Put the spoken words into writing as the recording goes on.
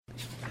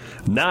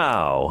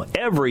Now,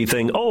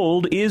 everything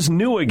old is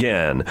new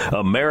again.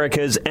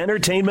 America's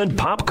entertainment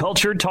pop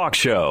culture talk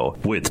show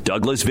with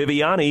Douglas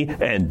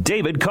Viviani and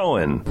David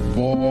Cohen.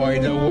 Boy,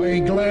 the way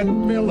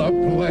Glenn Miller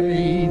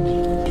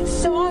played.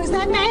 Songs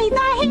that made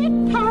the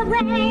hit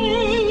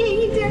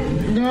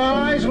parade.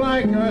 Guys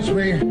like us,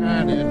 we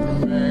had it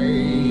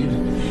made.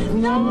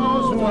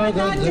 Those were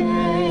the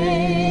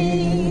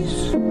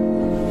days.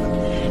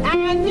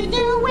 And you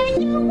knew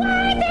when you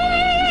were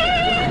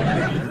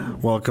there.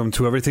 Welcome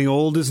to Everything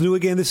Old is New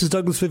Again. This is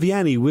Douglas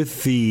Viviani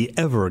with the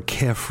ever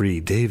carefree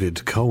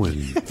David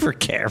Cohen. For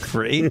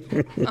carefree.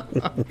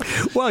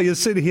 Well, you're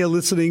sitting here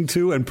listening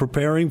to and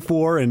preparing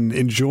for and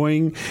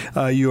enjoying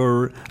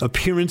your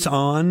appearance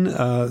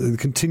on,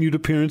 continued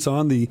appearance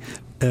on the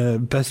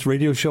best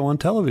radio show on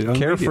television.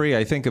 Carefree,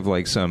 I think of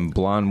like some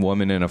blonde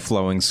woman in a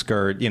flowing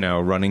skirt,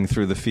 running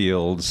through the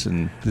fields.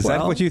 And is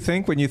that what you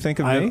think when you think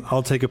of me?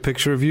 I'll take a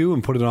picture of you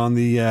and put it on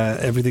the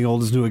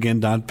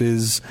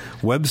everythingoldisnewagain.biz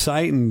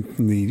website,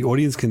 and the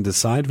audience can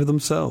decide for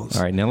themselves.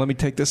 All right, now let me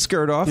take this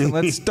skirt off and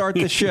let's start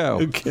the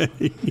show. Okay.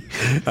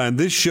 And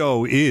this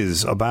show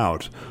is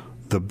about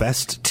the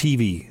best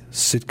TV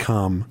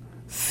sitcom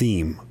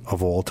theme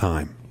of all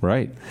time.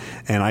 Right.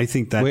 And I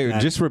think that... Wait,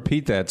 just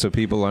repeat that so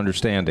people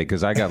understand it,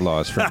 because I got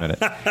lost for a minute.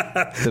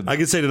 I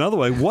can say it another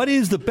way. What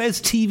is the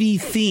best TV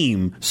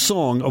theme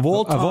song of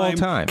all time? Of all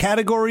time.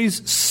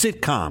 Categories,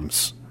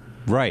 sitcoms.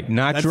 Right.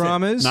 Not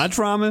dramas. Not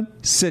drama.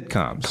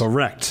 Sitcoms.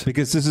 Correct.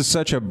 Because this is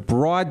such a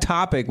broad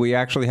topic, we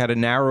actually had to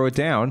narrow it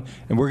down.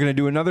 And we're going to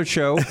do another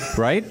show,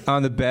 right,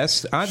 on the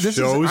best.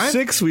 Show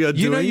 6 we are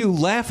doing. You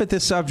laugh at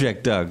this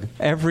subject, Doug.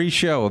 Every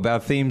show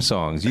about theme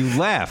songs. You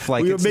laugh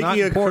like it's not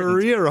important.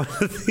 We are making a career on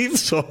the theme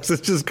songs.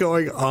 It's just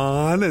going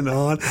on and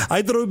on.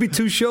 I thought it would be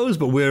 2 shows,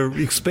 but we're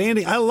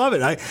expanding. I love it.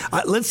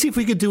 Let's see if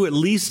we could do at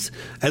least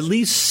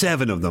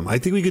 7 of them. I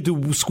think we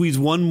could squeeze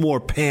one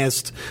more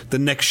past the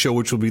next show,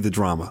 which will be the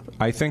drama.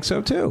 I think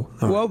so too.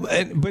 Well,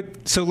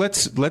 but so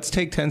let's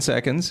take 10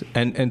 seconds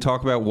and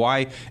talk about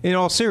why, in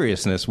all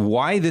seriousness,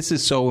 why this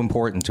is so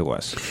important to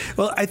us.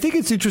 Well, I think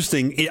it's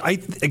interesting.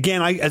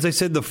 As I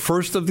said, the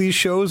first of these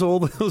shows all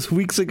those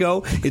weeks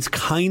ago, it's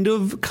kind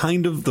of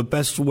the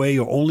best way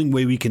or only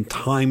way we can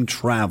time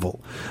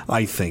travel.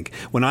 I think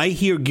when I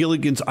hear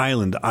Gilligan's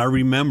Island, I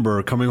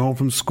remember coming home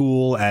from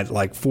school at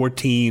like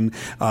 14,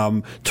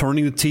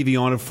 turning the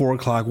TV on at 4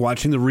 o'clock,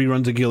 watching the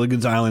reruns of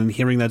Gilligan's Island, and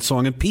hearing that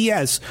song. And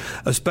P.S.,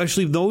 especially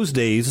those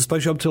days,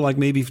 especially up to like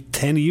maybe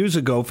 10 years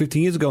ago,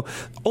 15 years ago,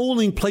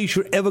 only place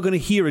you're ever going to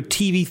hear a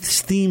TV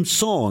theme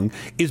song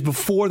is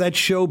before that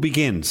show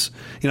begins.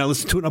 I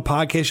listen to it in a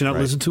podcast, you're not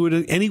listening to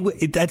it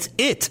anyway. That's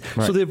it.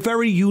 Right. So they're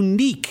very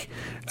unique.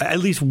 At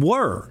least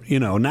were.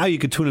 Now you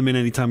could tune them in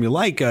anytime you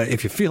like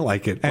if you feel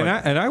like it.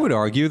 And I would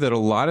argue that a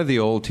lot of the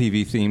old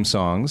TV theme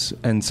songs,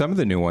 and some of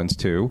the new ones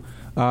too,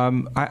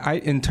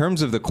 in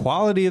terms of the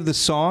quality of the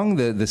song,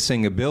 the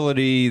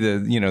singability,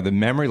 the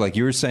memory, like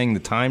you were saying,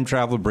 the time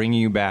travel, bringing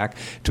you back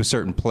to a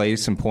certain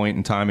place and point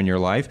in time in your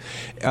life,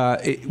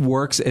 it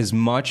works as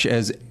much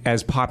as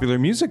popular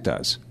music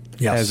does.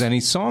 Yes. As any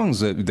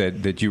songs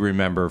that you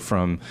remember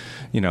from,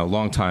 a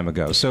long time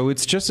ago. So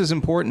it's just as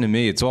important to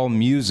me. It's all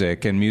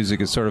music, and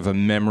music is sort of a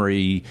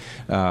memory.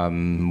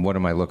 What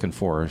am I looking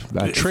for?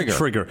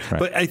 Trigger. Right.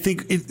 But I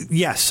think,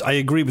 yes, I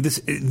agree. But this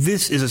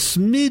is a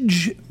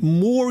smidge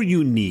more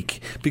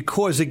unique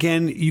because,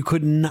 again, you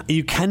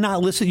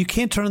cannot listen. You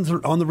can't turn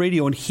on the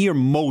radio and hear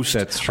most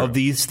of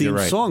these theme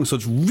songs. So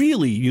it's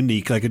really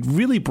unique. Like, it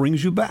really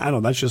brings you back. I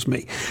don't know. That's just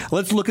me.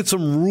 Let's look at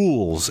some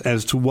rules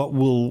as to what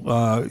will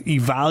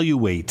evaluate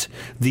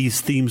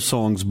these theme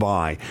songs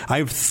by. I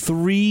have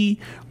 3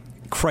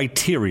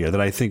 criteria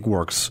that I think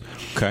works.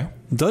 Okay.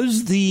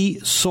 Does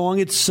the song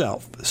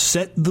itself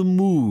set the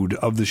mood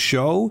of the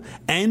show,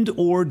 and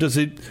or does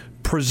it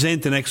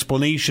present an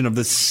explanation of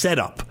the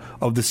setup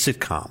of the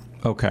sitcom?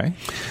 Okay.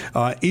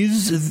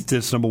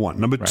 That's number 1.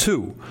 Number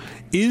 2,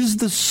 is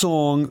the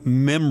song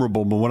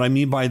memorable? But what I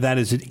mean by that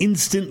is it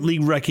instantly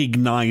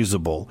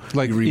recognizable.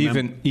 Like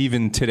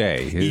even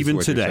today. Even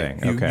today.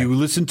 Okay. You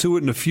listen to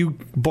it in a few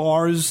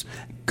bars.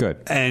 Good.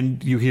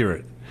 And you hear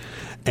it.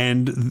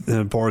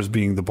 And bars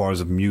being the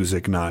bars of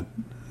music, not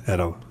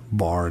at a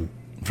bar and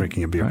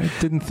drinking a beer. I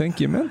didn't think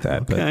you meant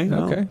that. Okay. But,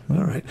 okay.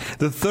 All right.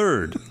 The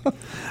 3rd.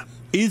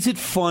 Is it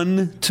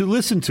fun to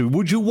listen to?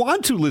 Would you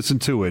want to listen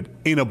to it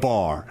in a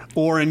bar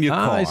or in your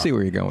car? I see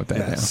where you're going with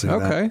that now.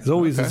 Okay.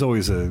 There's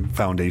always a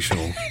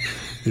foundational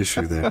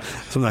issue there.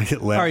 Something I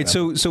get laughed All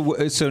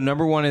right. at. So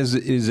number 1 does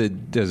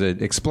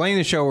it explain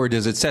the show, or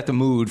does it set the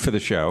mood for the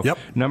show? Yep.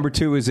 Number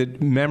 2, is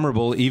it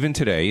memorable even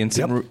today,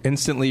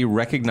 instantly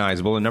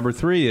recognizable? And number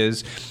 3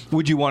 is,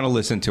 would you want to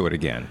listen to it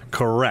again?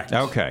 Correct.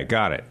 Okay.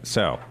 Got it.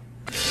 So.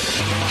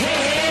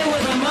 Hey,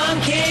 we're the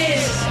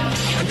monkeys.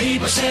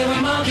 People say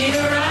we're monkeying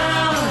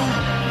around,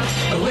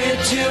 but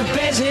we're too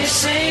busy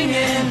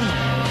singing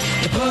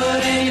to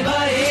put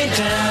anybody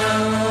down.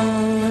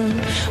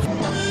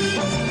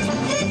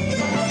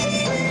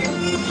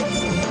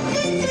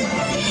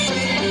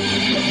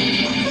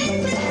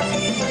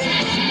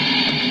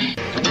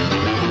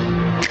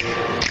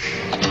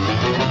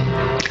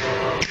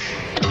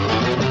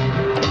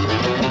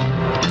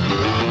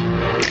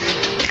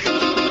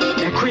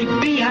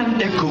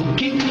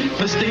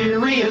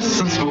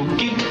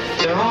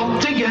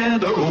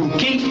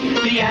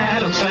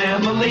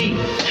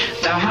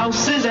 The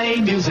house is a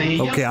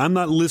museum. Okay, I'm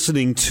not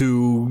listening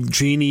to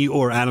Jeannie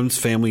or Addams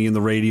Family in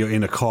the radio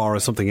in a car or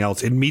something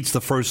else. It meets the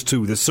first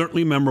two. They're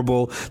certainly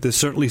memorable. They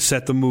certainly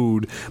set the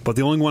mood. But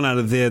the only one out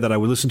of there that I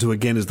would listen to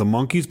again is the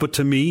Monkees. But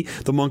to me,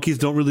 the Monkees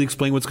don't really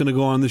explain what's going to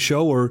go on in the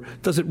show, or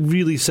does it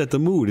really set the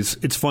mood?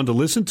 It's fun to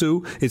listen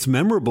to. It's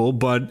memorable,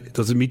 but it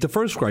doesn't meet the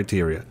first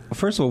criteria.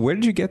 First of all, where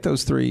did you get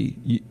those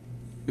three?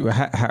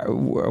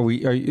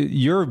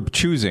 You're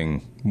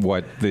choosing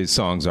what the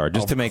songs are,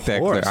 just to make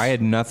that clear. I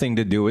had nothing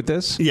to do with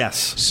this. Yes.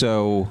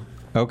 So,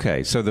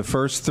 okay. So the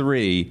first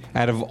three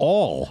out of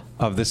all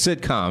of the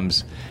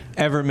sitcoms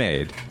ever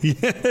made.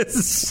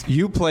 Yes.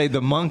 You played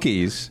the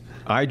Monkees,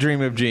 I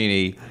Dream of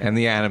Jeannie, and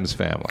the Addams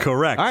Family.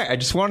 Correct. All right. I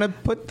just want to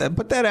put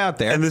that out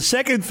there. And the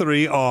second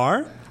three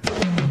are...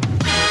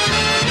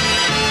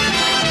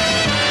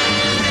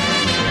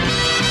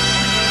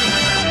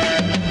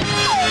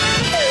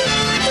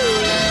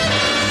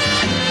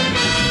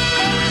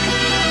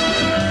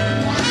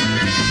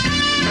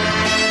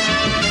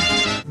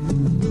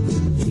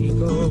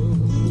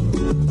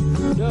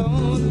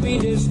 Don't be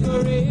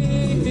discouraged.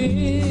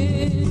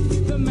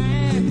 The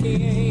man,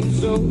 he ain't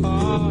so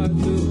hard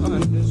to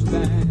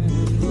understand.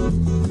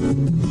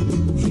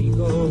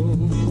 Chico.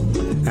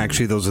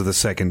 Actually, those are the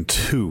second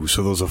two,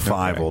 so those are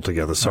five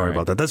altogether. Sorry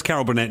about that. That's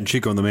Carol Burnett and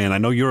Chico and the Man. I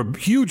know you're a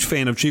huge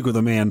fan of Chico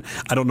the Man.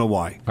 I don't know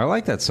why. I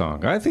like that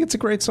song. I think it's a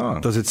great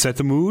song. Does it set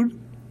the mood?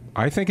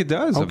 I think it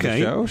does. Okay. Of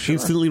the show, sure.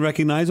 Instantly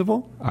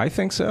recognizable? I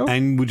think so.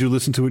 And would you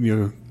listen to it in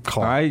your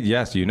car?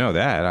 Yes, you know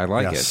that. I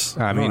like it.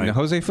 I mean, right.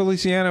 Jose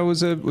Feliciano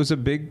is a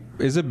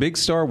big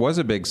star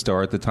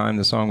at the time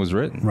the song was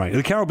written. Right.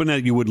 The Carol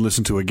Burnett you would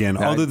listen to again,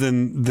 other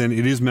than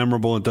it is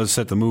memorable, it does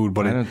set the mood,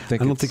 but I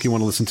don't think you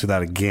want to listen to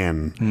that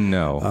again.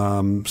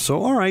 No.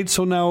 So, all right.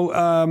 So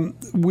now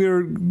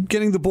we're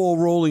getting the ball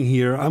rolling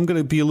here. I'm going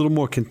to be a little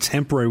more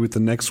contemporary with the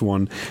next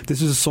one. This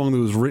is a song that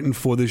was written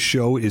for this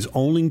show. It is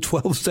only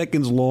 12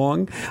 seconds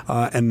long,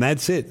 and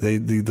that's it.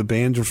 The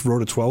band just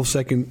wrote a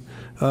 12-second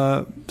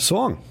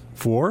song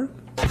for...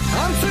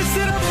 I'm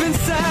twisted up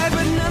inside,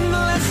 but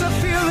nonetheless I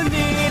feel the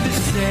need to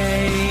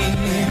stay.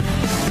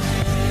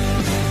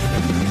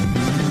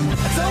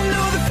 I don't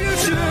know the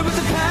future, but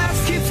the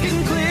past keeps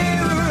getting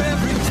clearer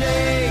every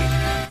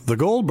day. The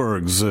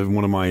Goldbergs,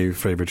 one of my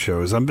favorite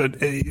shows.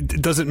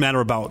 It doesn't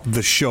matter about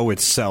the show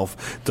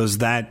itself. Does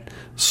that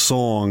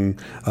song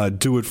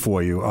do it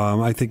for you?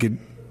 I think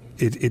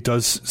it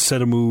does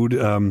set a mood.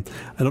 I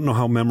don't know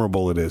how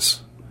memorable it is.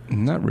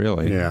 Not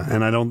really. Yeah,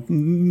 and I don't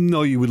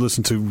know you would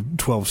listen to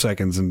 12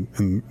 seconds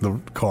in the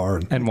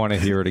car. And want to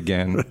hear it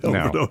again.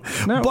 No.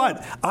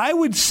 But I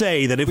would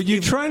say that if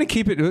you're trying to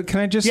keep it... Can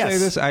I just Yes. say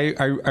this? I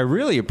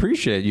really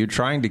appreciate you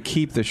trying to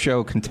keep the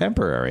show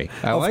contemporary.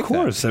 I like that. Of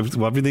course.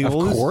 Everything Of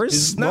old course?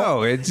 is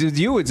No, it's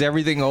you. It's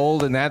everything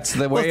old, and that's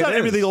the way it's not it is.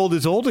 everything old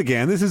is old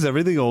again. This is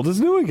everything old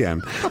is new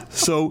again.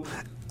 So...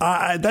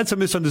 that's a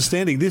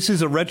misunderstanding. This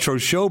is a retro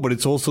show, but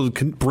it's also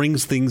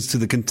brings things to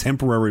the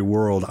contemporary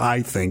world,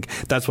 I think.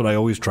 That's what I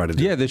always try to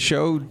do. Yeah, the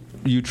show,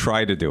 you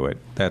try to do it.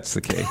 That's the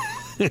key.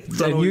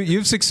 And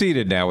you've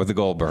succeeded now with the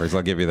Goldbergs.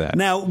 I'll give you that.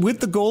 Now, with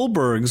the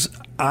Goldbergs,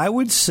 I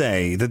would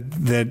say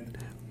that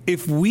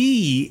if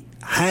we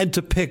had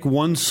to pick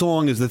one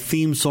song as the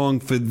theme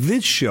song for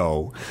this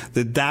show,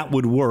 that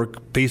would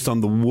work based on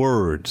the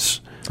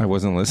words. I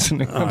wasn't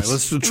listening. All right,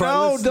 let's listen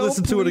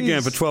to it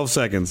again for 12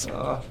 seconds.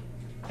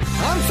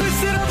 I'm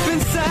twisted up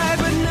inside,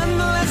 but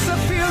nonetheless I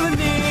feel the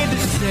need to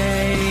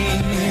stay.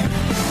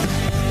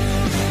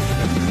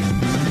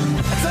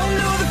 I don't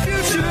know the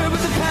future,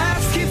 but the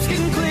past keeps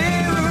getting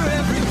clearer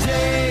every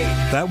day.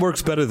 That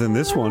works better than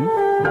this one.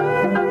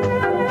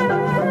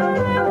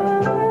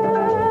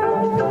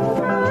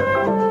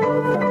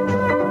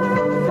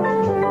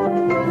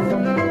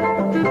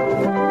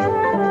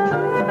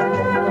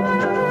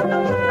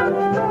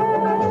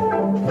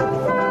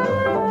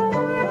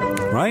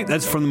 Right?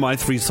 That's from My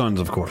Three Sons,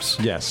 of course.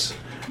 Yes.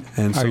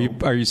 And so,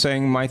 are you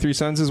saying My Three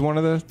Sons is one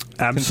of the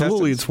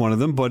absolutely, it's one of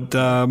them. But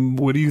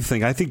what do you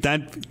think? I think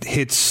that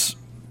hits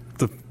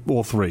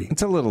all three.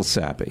 It's a little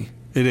sappy.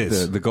 It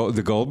is. The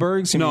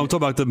Goldbergs? No, I'm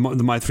talking about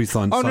the My Three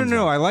Sons. Oh,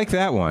 no. I like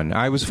that one.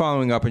 I was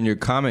following up on your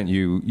comment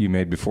you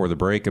made before the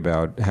break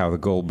about how the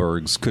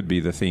Goldbergs could be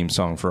the theme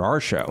song for our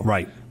show.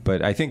 Right.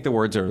 But I think the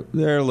words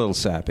they're a little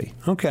sappy.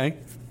 Okay.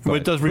 But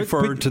it does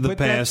refer to the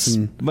past.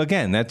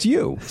 Again, that's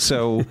you.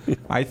 So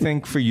I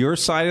think for your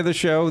side of the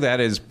show, that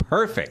is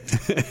perfect.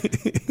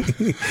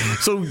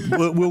 So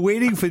we're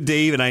waiting for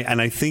Dave, and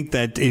I think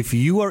that if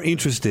you are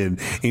interested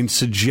in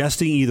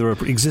suggesting either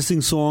an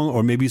existing song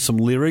or maybe some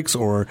lyrics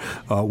or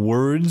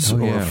words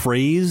or a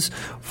phrase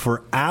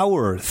for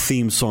our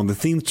theme song, the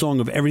theme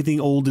song of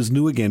Everything Old is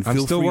New Again,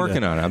 I'm still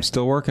working on it. I'm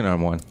still working on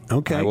one.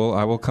 Okay. I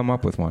will come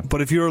up with one. But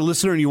if you're a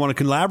listener and you want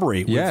to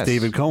collaborate with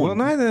David Cohen.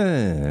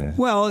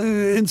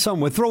 In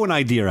some way, throw an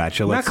idea at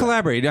you. Not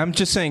collaborate. I'm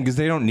just saying because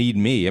they don't need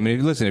me. I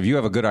mean, listen, if you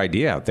have a good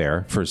idea out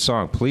there for a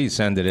song, please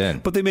send it in.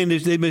 But they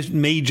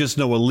may just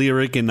know a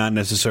lyric and not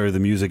necessarily the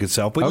music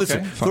itself. But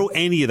listen, throw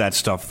any of that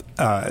stuff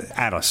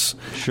at us.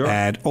 Sure.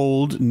 At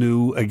Old,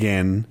 New,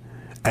 Again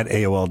at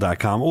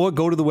AOL.com, or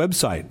go to the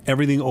website,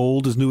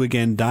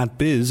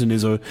 everythingoldisnewagain.biz, and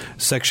there's a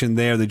section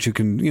there that you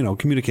can,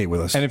 communicate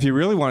with us. And if you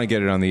really want to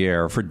get it on the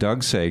air, for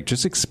Doug's sake,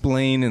 just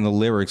explain in the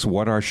lyrics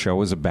what our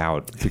show is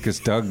about, because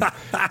Doug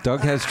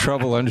has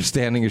trouble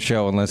understanding a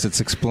show unless it's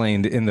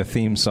explained in the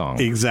theme song.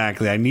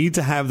 Exactly. I need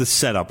to have the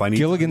setup.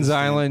 Gilligan's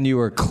Island, you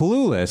were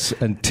clueless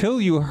until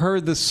you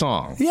heard the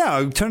song. Yeah,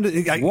 I turned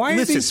it.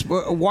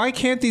 Why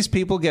can't these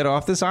people get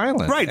off this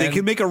island? Right, they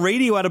can make a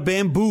radio out of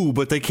bamboo,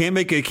 but they can't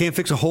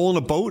fix a hole in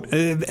a boat.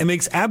 It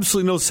makes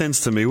absolutely no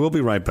sense to me. We'll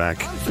be right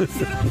back.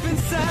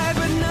 Inside,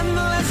 but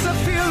nonetheless, I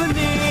feel the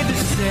need to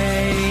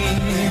say,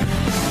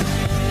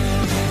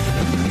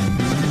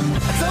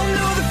 I don't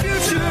know the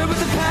future, but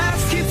the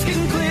past keeps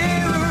getting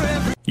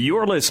clearer.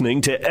 You're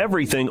listening to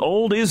Everything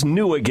Old is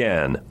New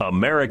Again,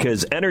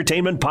 America's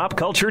entertainment pop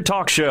culture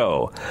talk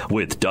show,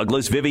 with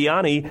Douglas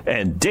Viviani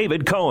and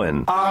David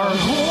Cohen. Our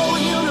whole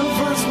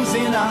universe was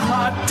in a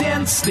hot,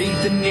 dense state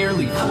that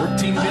nearly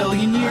 14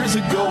 billion years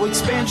ago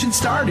expansion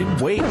started.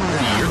 Wait, the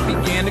earth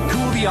began to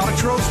cool, the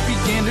autotrophs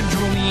began to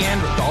drool,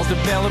 Neanderthals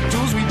developed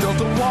tools, we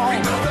built a wall.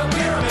 We built the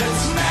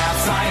pyramids,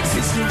 math, science,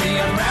 history,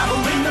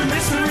 unraveling the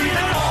mystery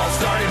that all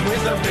started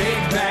with a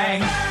big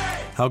bang.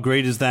 How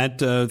great is that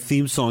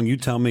theme song? You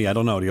tell me. I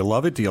don't know. Do you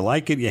love it? Do you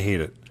like it? You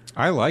hate it?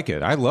 I like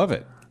it. I love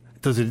it.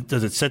 Does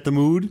it set the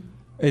mood?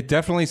 It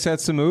definitely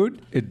sets the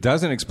mood. It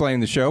doesn't explain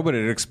the show, but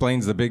it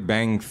explains the Big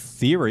Bang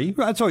Theory.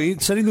 That's all.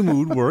 Setting the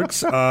mood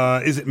works.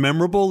 Is it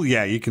memorable?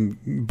 Yeah, you can.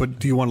 But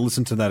do you want to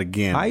listen to that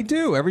again? I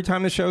do. Every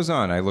time the show's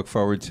on, I look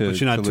forward to.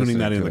 But you're not tuning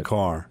that in the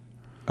car.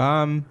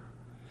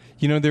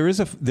 There is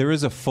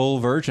a full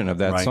version of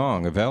that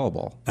song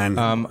available, and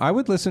I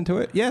would listen to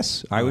it.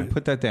 Yes, I would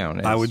put that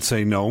down. I would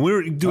say no.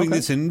 We're doing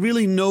this in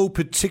really no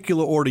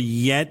particular order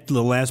yet.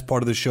 The last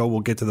part of the show,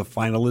 we'll get to the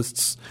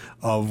finalists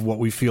of what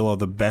we feel are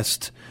the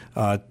best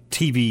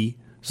TV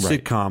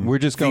sitcom. We're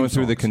just going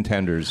through songs. The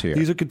contenders here.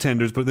 These are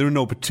contenders, but they're in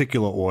no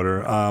particular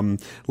order.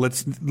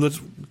 Let's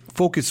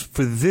focus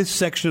for this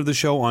section of the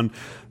show on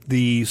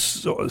the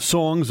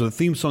songs or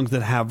theme songs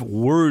that have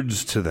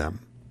words to them.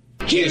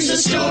 Here's the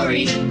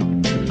story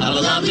of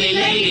a lovely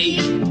lady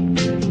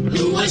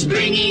who was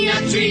bringing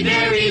up three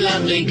very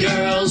lovely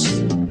girls.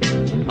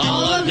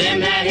 All of them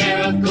had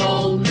hair of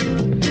gold,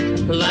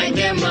 like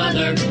their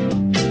mother,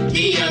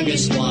 the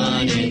youngest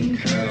one in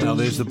curls. Now,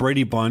 there's the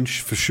Brady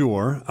Bunch for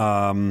sure.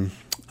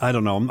 I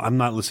don't know. I'm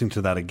not listening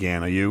to that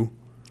again. Are you?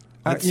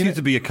 It seems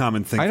to be a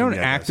common thing. I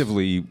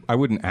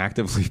wouldn't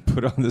actively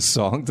put on the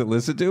song to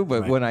listen to,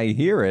 but when I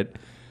hear it,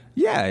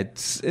 yeah,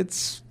 it's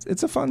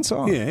a fun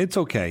song. Yeah, it's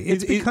okay.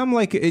 It's become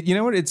like you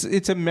know what?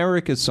 It's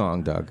America's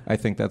song, Doug. I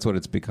think that's what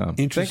it's become.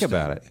 Think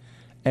about it.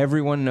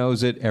 Everyone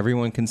knows it.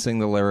 Everyone can sing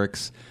the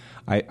lyrics.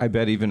 I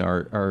bet even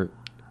our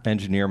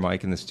engineer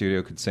Mike in the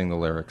studio could sing the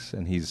lyrics,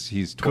 and he's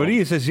 12. Could he?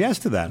 He says yes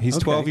to that. He's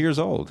 12 years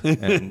old,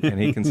 and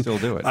he can still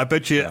do it. I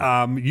bet you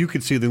you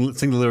could sing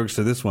the lyrics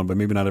to this one, but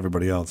maybe not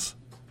everybody else.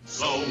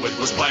 So it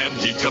was planned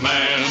he'd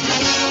command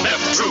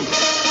F Troop,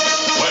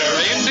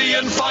 where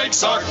Indian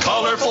fights are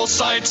colorful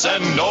sights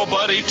and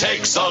nobody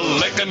takes a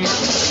licking,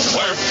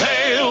 where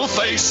pale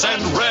face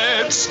and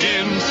red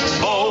skin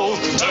both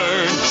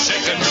turn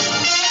chicken.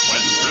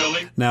 When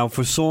drilling. Now,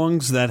 for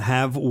songs that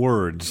have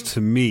words,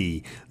 to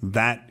me,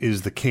 that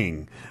is the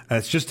king.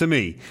 That's just to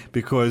me,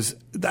 because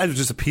that is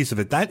just a piece of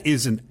it. That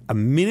is a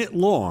minute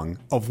long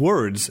of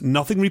words.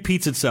 Nothing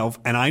repeats itself,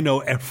 and I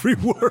know every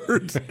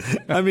word.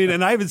 I mean,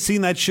 and I haven't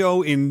seen that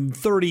show in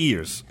 30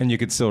 years. And you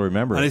could still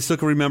remember it. And I still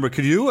can remember.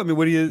 Could you? I mean,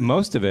 what do you...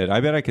 Most of it. I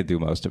bet I could do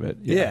most of it.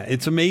 Yeah,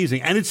 it's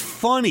amazing. And it's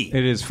funny.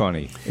 It is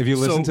funny. If you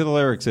listen to the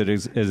lyrics,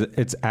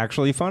 it's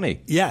actually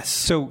funny. Yes.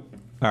 So,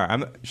 all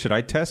right, should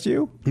I test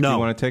you? No. Do you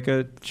want to take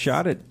a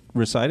shot at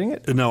reciting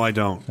it? No, I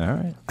don't. All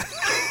right.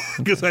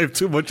 Because I have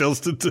too much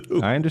else to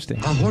do. I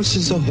understand. A horse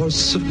is a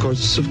horse, of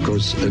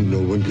course, and no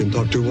one can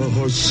talk to a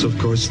horse, of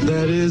course.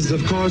 That is,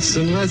 of course,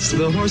 unless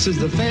the horse is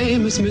the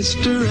famous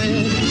Mr.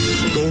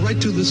 Ed. Go right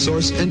to the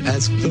source and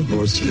ask the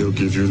horse. He'll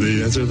give you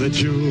the answer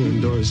that you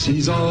endorse.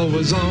 He's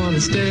always on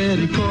a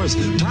steady course.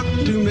 Talk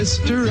to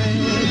Mr.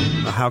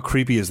 Ed. How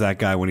creepy is that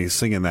guy when he's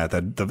singing that?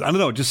 I don't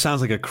know. It just sounds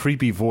like a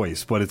creepy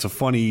voice, but it's a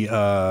funny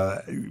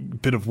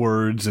bit of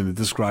words, and it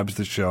describes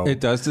the show.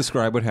 It does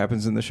describe what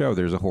happens in the show.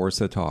 There's a horse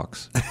that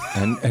talks.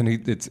 And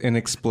it's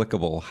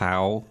inexplicable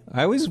how.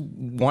 I always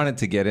wanted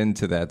to get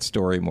into that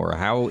story more.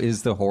 How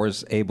is the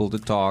horse able to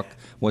talk?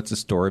 What's the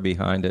story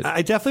behind it?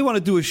 I definitely want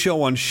to do a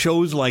show on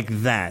shows like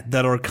that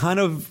are kind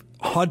of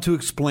hard to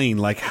explain,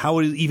 like how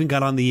it even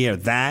got on the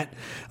air.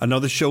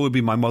 Another show would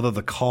be My Mother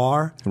the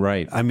Car.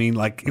 Right. I mean,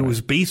 like it was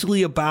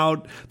basically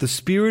about the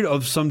spirit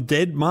of some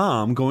dead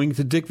mom going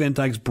to Dick Van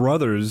Dyke's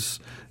brother's,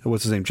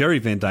 what's his name, Jerry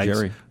Van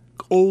Dyke's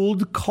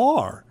old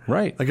car.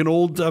 Right. Like an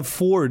old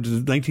Ford,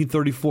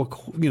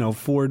 1934,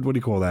 Ford, what do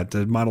you call that?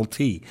 Model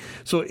T.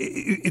 So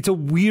it's a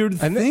weird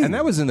thing. And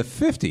that was in the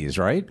 50s,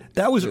 right?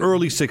 That was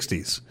early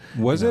 60s.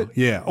 Was it?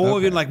 Yeah. Or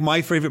even like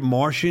My Favorite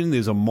Martian.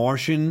 There's a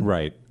Martian.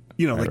 Right.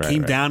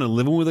 came down and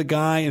living with a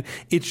guy. And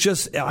it's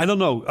just, I don't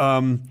know.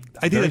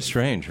 I think very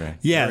strange, right?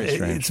 Yeah, very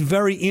strange. It's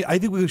very. I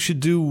think we should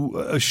do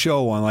a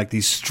show on like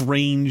these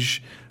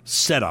strange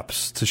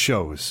setups to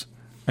shows.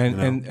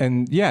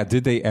 And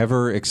did they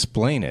ever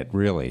explain it,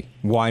 really?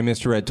 Why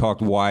Mr. Ed talked,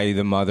 why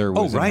the mother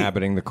was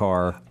inhabiting the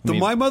car?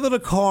 My mother, the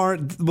car,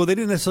 well, they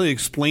didn't necessarily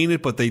explain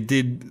it, but they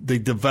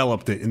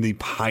developed it in the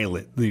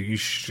pilot. They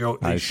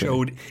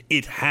showed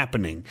it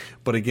happening.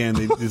 But again,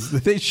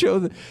 they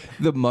showed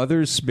the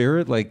mother's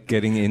spirit, like,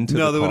 getting into the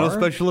car? No, there were no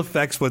special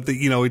effects, but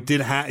it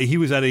did he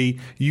was at a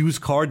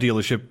used car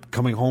dealership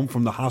coming home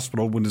from the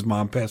hospital when his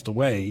mom passed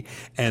away,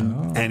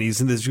 and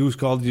he's in this used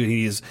car.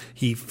 He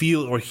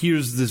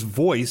hears this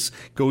voice,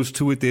 goes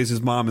to it, there's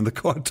his mom in the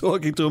car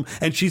talking to him,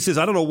 and she says,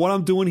 I don't know what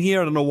I'm doing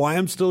here. I don't know why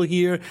I'm still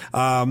here.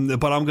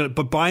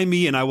 But buy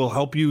me and I will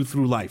help you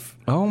through life.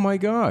 Oh my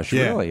gosh!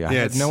 Really? I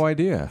had no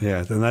idea.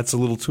 Yeah, then that's a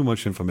little too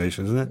much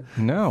information, isn't it?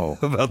 No,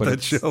 about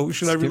that show.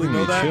 Should I really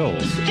know that?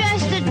 Chills.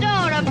 Just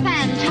adore a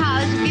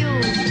penthouse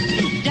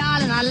view,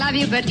 darling. I love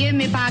you, but give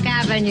me Park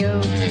Avenue.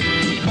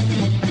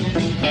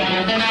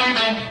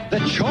 The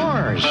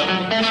chores.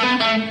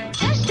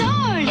 The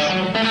stores.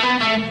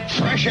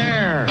 Fresh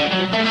air.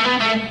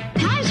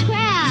 Times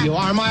Square. You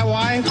are my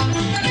wife.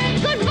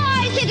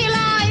 Goodbye, city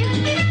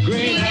life.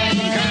 Green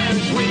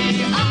Acres,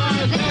 we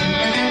are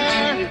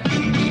there.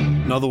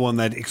 Another one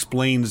that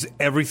explains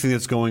everything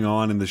that's going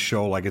on in the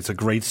show, like it's a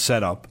great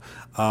setup.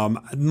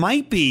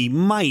 Might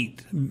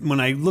when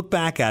I look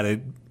back at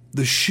it,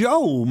 the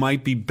show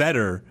might be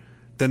better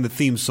than the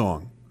theme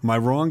song. Am I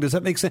wrong? Does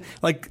that make sense?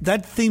 Like,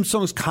 that theme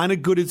song is kind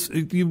of good.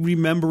 You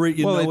remember it,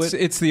 know it.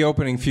 It's the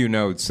opening few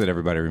notes that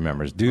everybody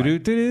remembers.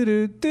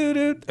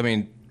 Do-do-do-do-do-do-do. I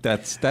mean,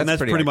 that's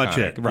pretty much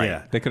iconic. it. Right.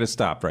 Yeah. They could have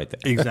stopped right there.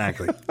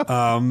 Exactly.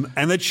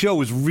 And that show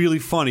was really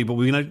funny, but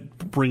we're not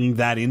bringing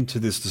that into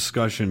this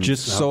discussion.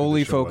 Just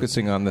solely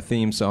focusing on the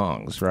theme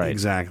songs, right?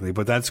 Exactly.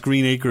 But that's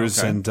Green Acres,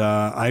 okay. And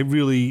I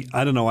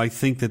don't know. I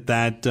think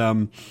that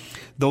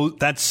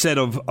set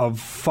of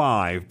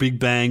five, Big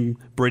Bang,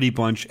 Brady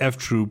Bunch, F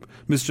Troop,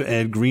 Mr.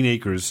 Ed, Green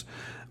Acres,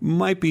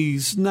 might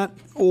be not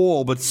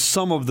all, but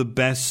some of the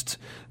best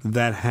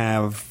that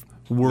have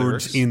words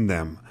Lyrics. in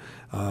them.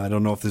 I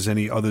don't know if there's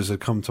any others that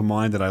come to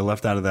mind that I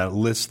left out of that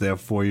list there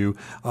for you.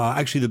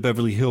 Actually, the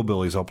Beverly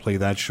Hillbillies, I'll play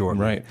that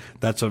shortly. Right.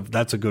 That's a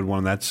good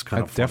one. That's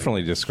kind of funny.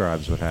 Definitely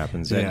describes what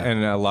happens. Yeah.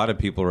 And a lot of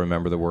people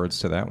remember the words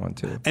to that one,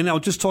 too. And now,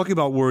 just talking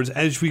about words,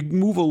 as we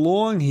move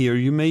along here,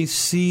 you may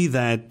see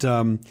that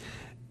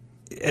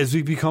as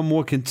we become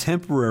more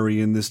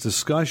contemporary in this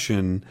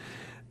discussion,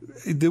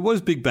 there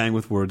was Big Bang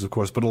with words, of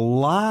course, but a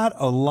lot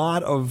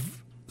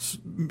of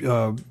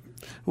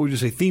what would you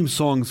say, theme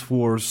songs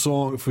for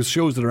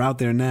shows that are out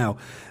there now,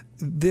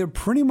 they're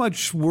pretty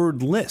much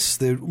wordless.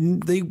 They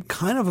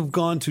kind of have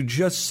gone to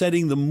just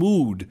setting the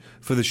mood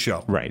for the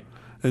show. Right.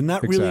 And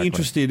not really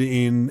interested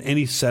in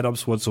any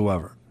setups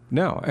whatsoever.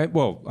 No.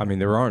 Well, I mean,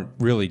 there aren't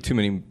really too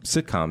many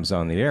sitcoms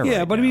on the air. Yeah,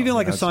 right but now. even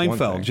like a That's one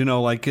Seinfeld, thing.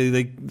 like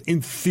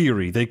in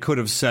theory, they could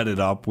have set it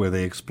up where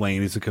they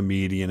explain he's a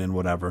comedian and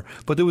whatever,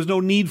 but there was no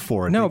need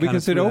for it. No, They kind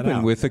because of it threw that opened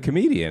out. with a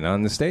comedian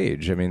on the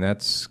stage. I mean,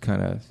 that's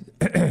kind of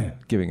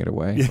giving it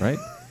away, right?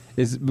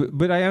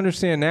 But I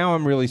understand now.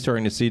 I'm really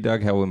starting to see,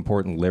 Doug, how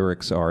important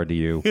lyrics are to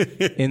you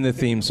in the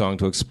theme song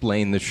to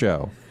explain the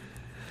show.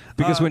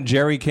 Because when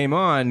Jerry came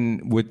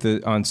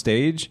on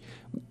stage,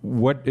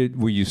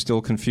 were you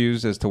still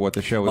confused as to what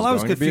the show was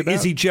going to be about?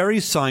 Is he Jerry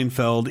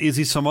Seinfeld? Is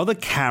he some other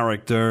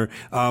character?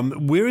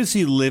 Where is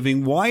he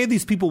living? Why are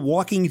these people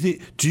walking?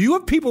 Do you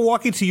have people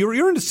walking to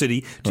you're in the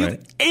city? Do you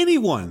have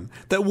anyone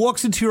that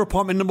walks into your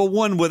apartment, number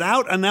one,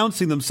 without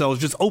announcing themselves,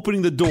 just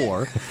opening the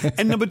door?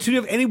 And number two, do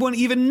you have anyone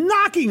even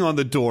knocking on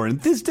the door? In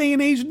this day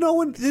and age, no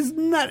one,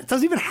 it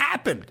doesn't even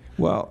happen.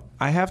 Well,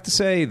 I have to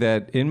say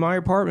that in my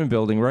apartment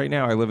building right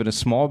now, I live in a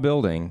small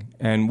building,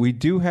 and we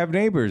do have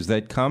neighbors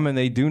that come and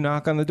they do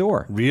knock on the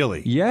door.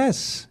 Really?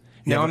 Yes.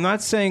 Now, I'm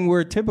not saying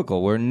we're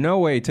typical. We're in no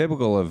way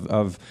typical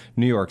of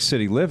New York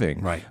City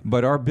living. Right.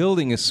 But our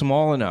building is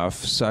small enough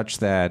such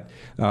that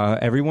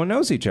everyone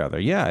knows each other.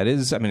 Yeah, it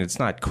is. I mean, it's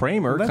not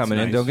Kramer coming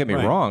in, don't get me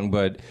wrong.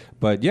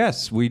 But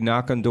yes, we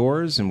knock on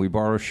doors and we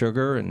borrow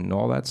sugar and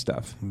all that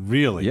stuff.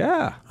 Really?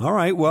 Yeah. All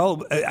right.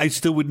 Well, I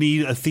still would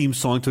need a theme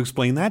song to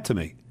explain that to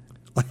me.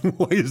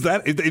 Why is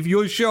that?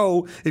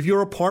 If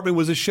your apartment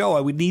was a show, I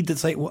would need to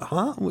say,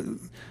 huh?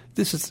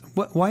 This is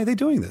why are they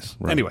doing this?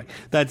 Right. Anyway,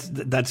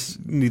 that's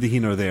neither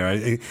here nor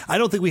there. I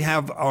don't think we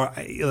have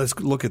let's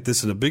look at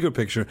this in a bigger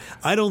picture.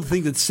 I don't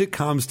think that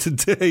sitcoms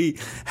today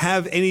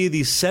have any of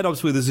these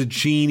setups where there's a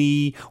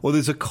genie or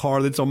there's a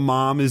car that's a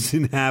mom is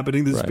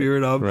inhabiting the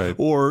spirit of,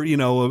 or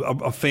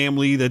a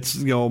family that's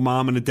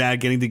mom and a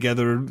dad getting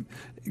together.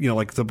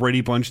 Like the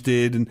Brady Bunch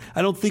did. And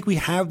I don't think we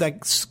have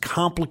that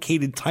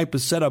complicated type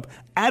of setup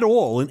at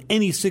all in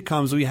any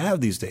sitcoms we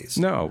have these days.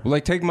 No.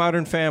 Like, take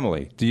Modern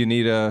Family. Do you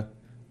need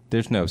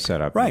there's no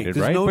setup needed,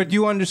 right? No, but did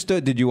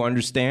you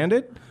understand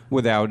it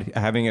without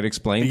having it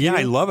explained to you? Yeah,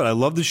 I love it. I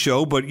love the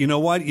show. But you know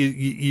what?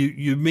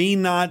 You may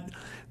not...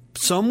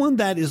 Someone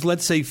that is,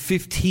 let's say,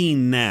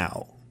 15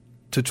 now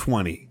to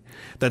 20...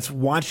 that's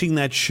watching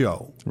that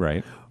show,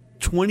 right,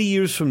 20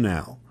 years from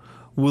now,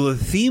 will a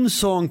theme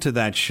song to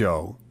that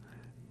show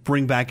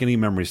bring back any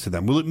memories to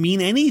them? Will it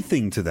mean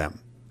anything to them?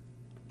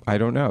 I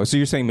don't know. So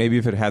you're saying maybe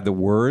if it had the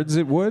words,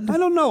 it would? I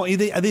don't know.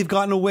 They've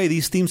gotten away.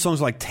 These theme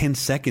songs are like 10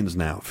 seconds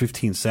now,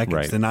 15 seconds.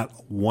 Right. They're not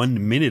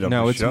 1 minute of the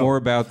show. No, it's more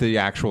about the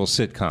actual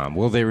sitcom.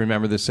 Will they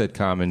remember the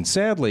sitcom? And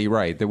sadly,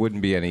 right, there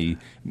wouldn't be any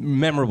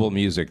memorable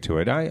music to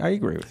it. I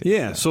agree with you.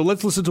 Yeah, so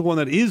let's listen to one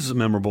that is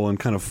memorable and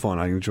kind of fun.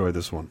 I enjoy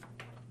this one.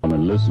 Come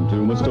and listen to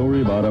my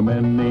story about a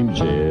man named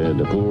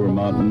Jed. A poor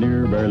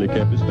mountaineer barely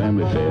kept his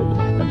family fed.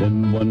 And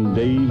then one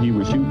day he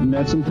was shooting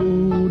at some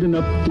food, and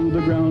up through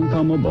the ground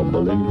come a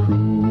bubbling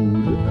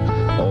crude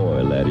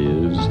oil, that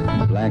is,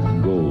 black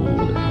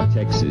gold,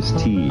 Texas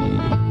tea.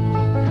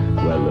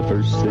 Well, the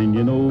first thing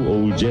you know,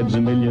 old Jed's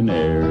a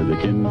millionaire. The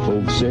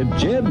kinfolk said,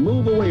 Jed,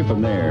 move away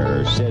from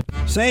there. Said,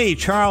 say,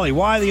 Charlie,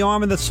 why the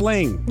arm in the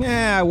sling?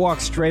 Yeah, I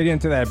walked straight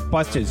into that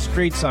busted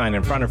street sign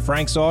in front of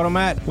Frank's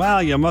Automat.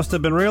 Well, you must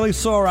have been really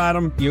sore at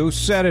him. You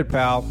said it,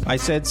 pal. I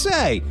said,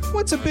 say,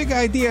 what's a big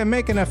idea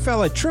making a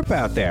fella trip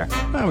out there?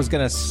 I was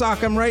going to sock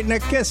him right in the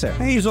kisser.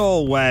 He's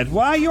all wet.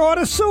 Why, you ought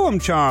to sue him,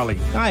 Charlie.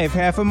 I have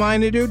half a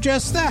mind to do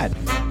just that.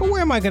 But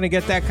where am I going to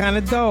get that kind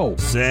of dough?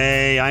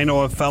 Say, I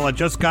know a fella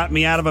just got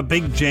me out of a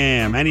big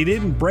jam, and he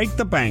didn't break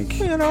the bank.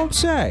 You don't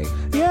say.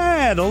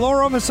 Yeah, the law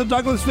office of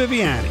Douglas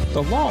Viviani.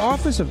 The law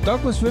office of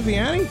Douglas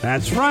Viviani?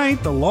 That's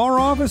right, the law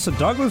office of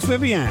Douglas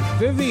Viviani.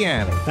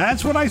 Viviani.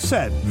 That's what I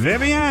said,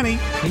 Viviani.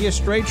 He a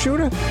straight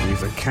shooter?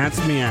 He's a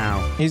cat's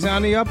meow. He's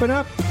on the up and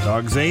up?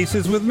 Doug's ace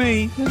is with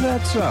me. Is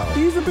that so?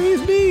 He's the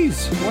bee's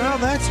knees. Well,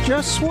 that's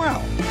just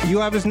swell. You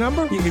have his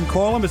number? You can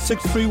call him at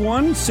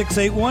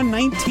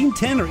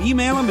 631-681-1910 or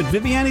email him at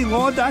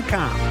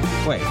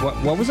vivianilaw.com. Wait,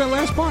 what was that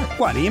last part?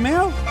 What,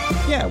 email?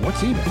 Yeah,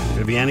 what's email?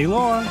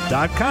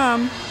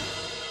 vivianilaw.com.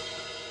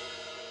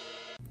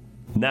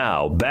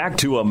 Now, back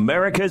to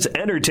America's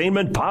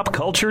entertainment pop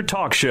culture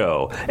talk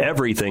show.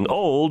 Everything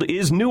old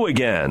is new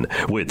again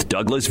with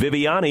Douglas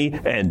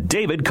Viviani and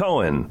David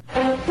Cohen.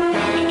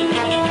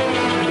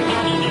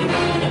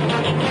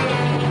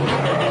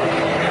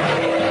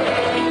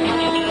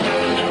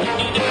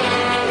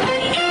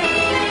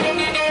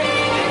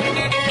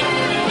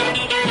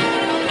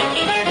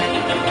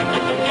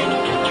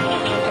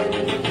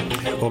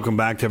 Welcome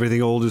back to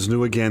Everything Old is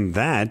New Again.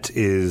 That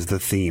is the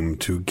theme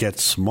to Get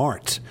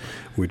Smart,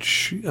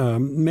 which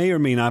may or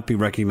may not be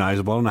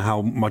recognizable. I don't know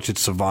how much it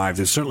survived.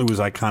 It certainly was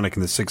iconic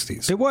in the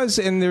 60s. It was,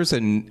 and there's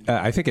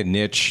I think a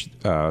niche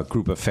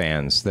group of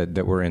fans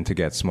that were into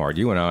Get Smart.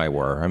 You and I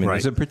were. I mean,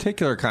 There's a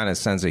particular kind of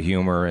sense of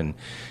humor, and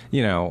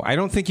I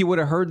don't think you would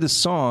have heard the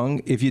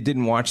song if you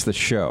didn't watch the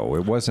show.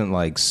 It wasn't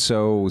like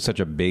such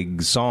a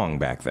big song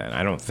back then,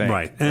 I don't think.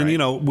 Right.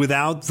 And,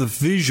 without the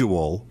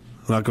visual...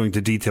 Not going to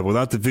detail.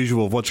 Without the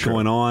visual of what's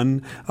going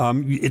on,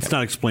 it's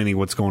not explaining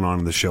what's going on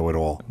in the show at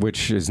all.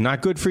 Which is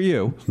not good for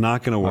you. It's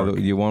not going to work.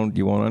 You won't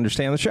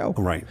understand the show.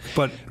 Right.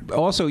 But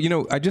also,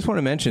 I just want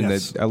to mention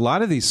that a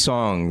lot of these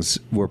songs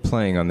we're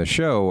playing on the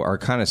show are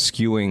kind of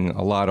skewing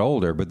a lot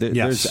older, but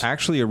there's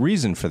actually a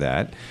reason for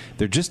that.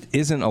 There just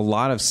isn't a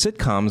lot of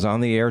sitcoms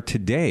on the air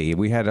today.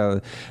 We had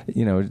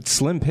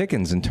slim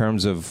pickings in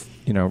terms of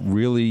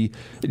really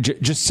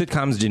just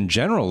sitcoms in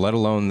general, let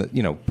alone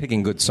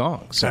picking good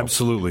songs. So,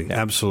 absolutely. We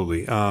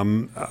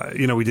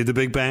did The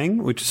Big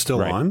Bang, which is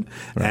still on,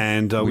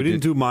 and we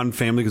didn't do Modern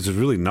Family because there's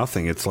really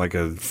nothing. It's like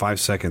a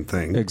 5-second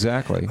thing.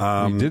 Exactly. We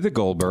did the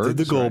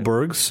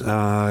Goldbergs.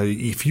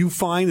 If you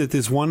find that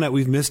there's one that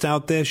we've missed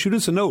out there, shoot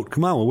us a note.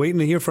 Come on, we're waiting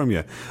to hear from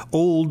you.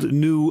 Old,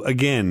 new,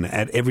 again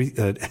at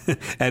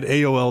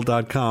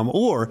AOL.com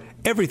or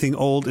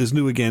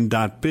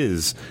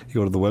everythingoldisnewagain.biz. You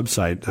go to the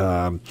website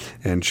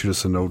and shoot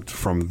us a note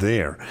from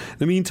there. In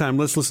the meantime,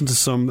 let's listen to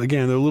some,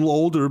 again, they're a little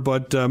older,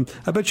 but I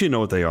bet you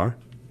know what they are.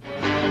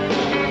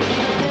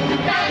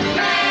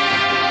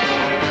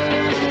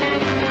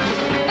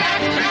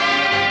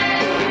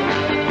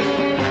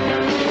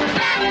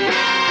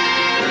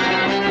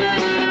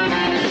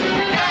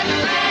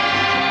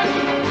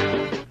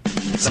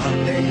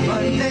 Sunday,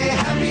 Monday,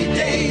 happy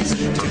days.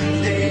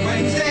 Tuesday,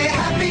 Wednesday,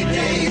 happy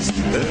days.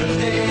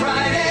 Thursday,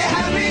 Friday,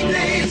 happy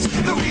days.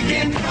 The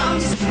weekend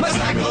comes, my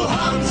cycle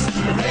hums,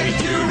 ready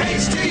to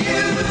race to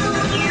you.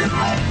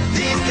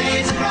 These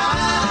days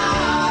are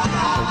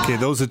Okay,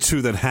 those are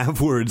two that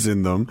have words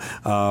in them,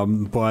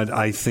 but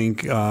I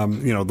think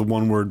the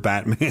one word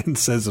Batman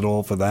says it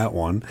all for that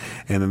one,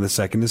 and then the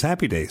second is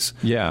Happy Days.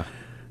 Yeah,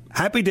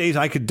 Happy Days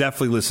I could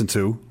definitely listen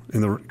to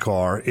in the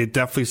car. It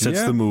definitely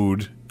sets the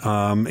mood.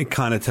 It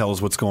kind of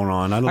tells what's going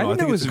on. I don't know. I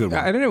think it's a good one.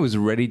 I don't know. It was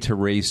Ready to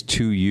Race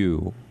to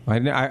You.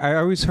 I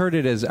always heard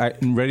it as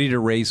Ready to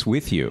Race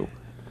with You.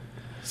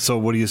 So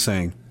what are you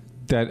saying?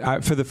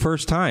 that for the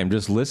first time,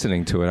 just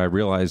listening to it, I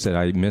realized that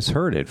I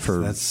misheard it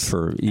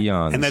for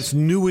eons. And that's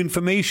new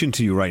information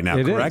to you right now,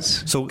 It correct?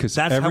 is. So 'Cause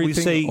that's how we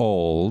everything say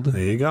old.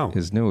 There you go.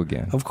 Is new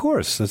again. Of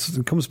course,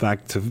 it comes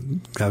back to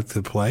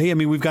play. I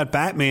mean, we've got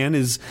Batman.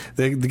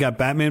 They got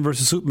Batman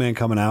versus Superman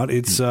coming out?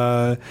 It's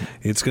going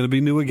to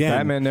be new again.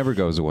 Batman never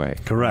goes away.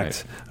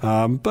 Correct.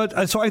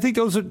 Right. So I think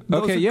those are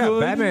okay. Yeah,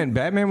 good.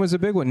 Batman was a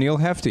big one. Neil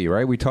Hefti,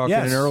 right? We talked in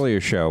an earlier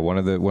show. One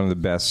of the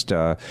best,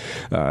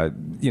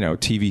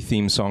 TV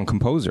theme song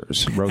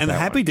composers. Wrote and that the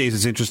Happy Days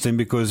is interesting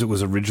because it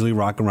was originally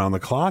Rock Around the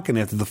Clock, and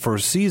after the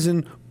first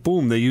season,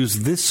 boom, they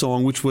used this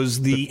song, which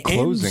was the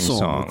closing end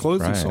song, the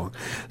closing song.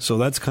 So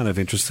that's kind of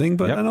interesting.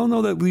 But I don't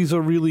know that these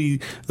are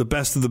really the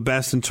best of the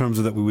best in terms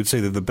of that we would say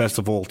they're the best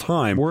of all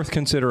time. Worth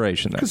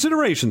consideration. Then.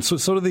 Consideration. So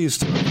do these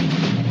two.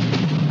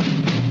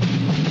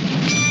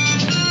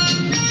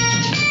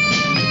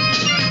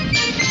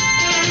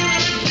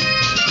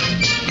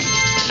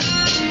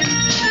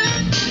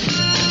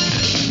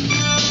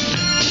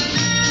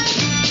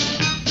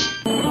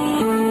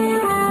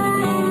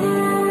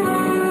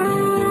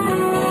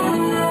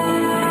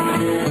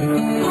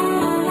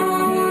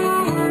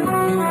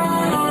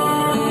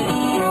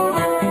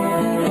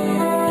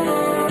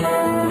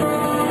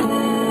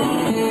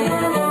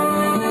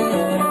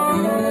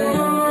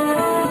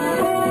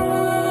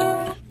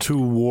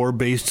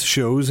 Based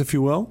shows, if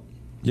you will.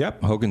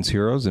 Yep, Hogan's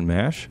Heroes and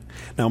MASH.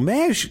 Now,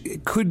 MASH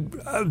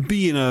could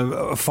be in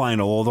a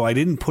final, although I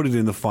didn't put it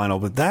in the final,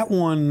 but that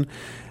one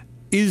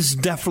is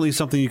definitely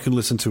something you can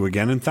listen to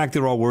again. In fact,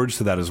 there are words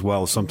to that as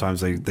well.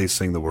 Sometimes they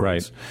sing the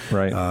words.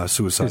 Right.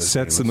 Suicide. It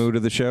sets the mood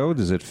of the show.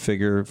 Does it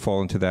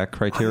fall into that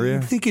criteria?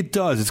 I think it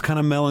does. It's kind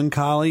of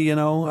melancholy,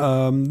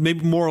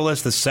 maybe more or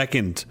less the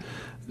second,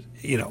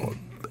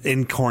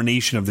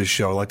 incarnation of this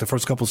show. Like the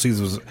first couple of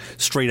seasons was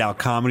straight out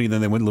comedy, and then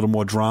they went a little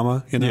more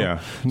drama. Yeah,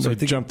 so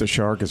they jumped the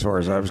shark as far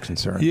as I was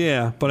concerned.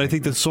 Yeah, but I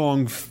think the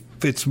song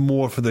fits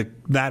more for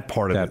that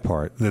part of it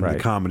than the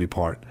comedy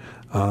part.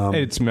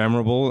 It's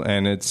memorable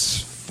and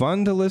it's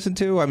fun to listen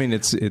to. I mean,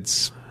 it's.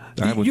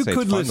 I would say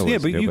could it's fun listen, to yeah,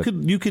 listen but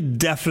to, you could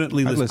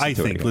definitely listen. I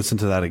think listen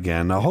to that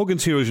again. Now,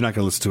 Hogan's Heroes, you're not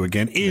going to listen to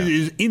again. It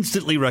is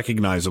instantly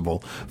recognizable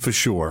for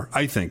sure.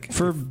 I think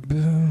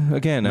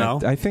again, no?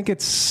 I think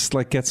it's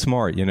like Get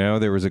Smart.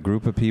 There was a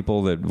group of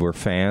people that were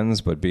fans,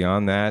 but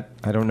beyond that,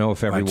 I don't know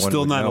if everyone.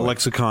 Still would not know a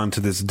lexicon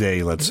to this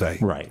day. Let's say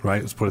right.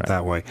 Let's put it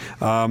that way.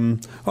 All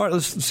right,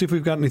 let's see if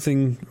we've got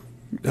anything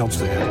else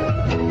to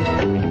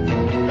add.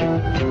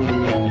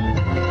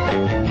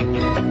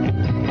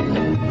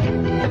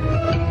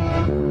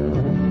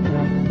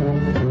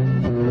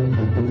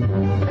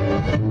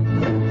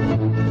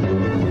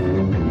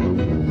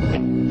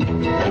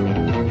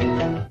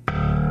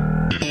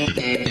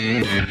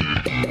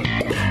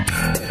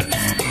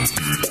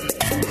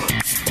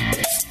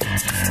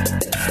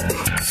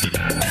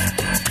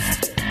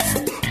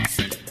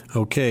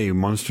 Okay,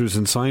 Monsters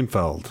and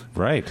Seinfeld.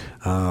 Right.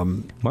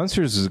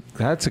 Monsters,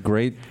 that's a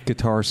great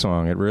guitar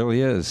song. It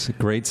really is.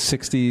 Great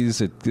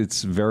 60s.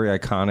 It's very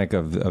iconic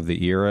of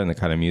the era and the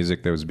kind of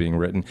music that was being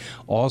written.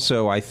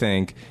 Also, I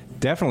think,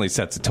 definitely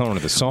sets the tone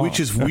of the song. Which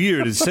is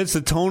weird. It sets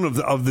the tone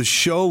of the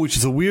show, which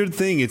is a weird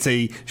thing. It's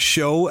a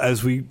show,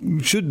 as we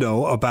should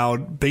know,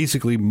 about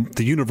basically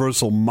the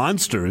universal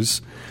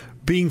monsters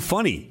being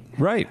funny.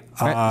 Right.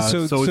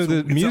 So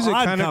the music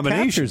kind of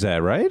captures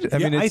that, right?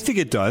 I think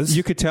it does.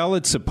 You could tell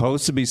it's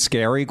supposed to be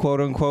scary, quote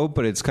unquote,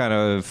 but it's kind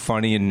of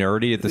funny and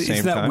nerdy at the same time.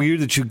 Isn't that weird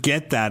that you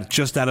get that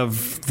just out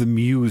of the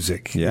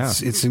music? Yeah.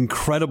 It's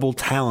incredible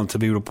talent to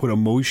be able to put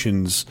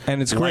emotions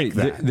and it's like great.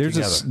 That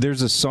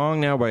there's a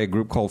song now by a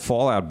group called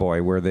Fall Out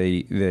Boy where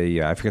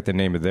they I forget the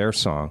name of their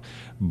song,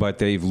 but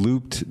they've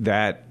looped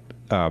that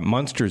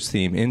Monsters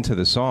theme into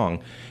the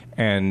song.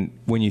 And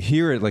when you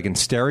hear it like in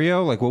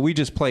stereo, like what we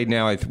just played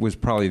now was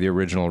probably the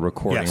original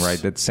recording, yes. right?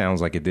 That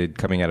sounds like it did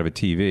coming out of a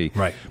TV.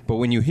 Right. But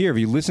when if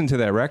you listen to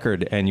that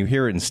record and you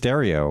hear it in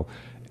stereo,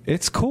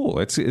 it's cool.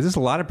 There's a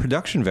lot of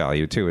production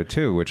value to it,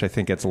 too, which I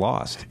think gets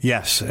lost.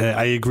 Yes,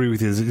 I agree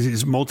with you.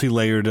 It's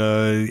multi-layered.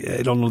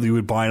 I don't know that you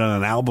would buy it on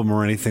an album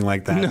or anything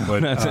like that. No,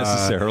 but, not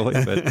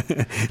necessarily. But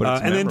it's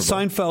and then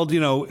Seinfeld,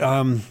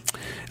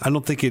 I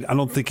don't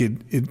think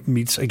it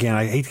meets, again,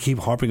 I hate to keep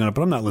harping on it,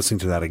 but I'm not listening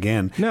to that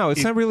again. No,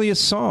 it's not really a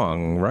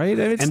song, right?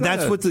 And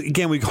that's what,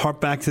 again, we harp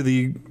back to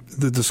the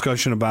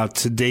discussion about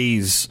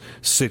today's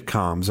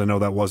sitcoms. I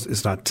know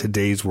it's not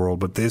today's world,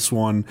 but this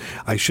one,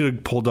 I should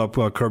have pulled up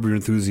Curb Your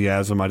Enthusiasm.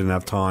 I didn't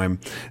have time.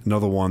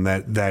 Another one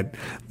that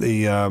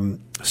they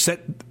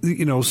set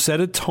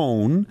a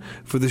tone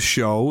for the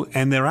show,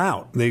 and they're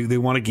out. They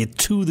want to get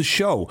to the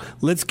show.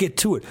 Let's get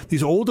to it.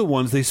 These older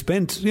ones, they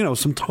spent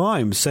some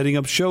time setting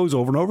up shows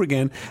over and over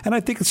again. And I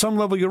think at some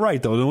level you're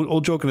right, though.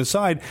 All joking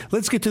aside,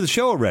 let's get to the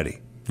show already.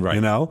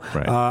 Right.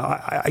 Right.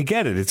 I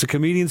get it. It's a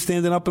comedian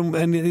standing up,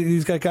 and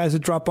he's got guys that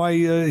drop by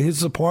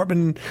his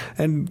apartment,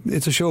 and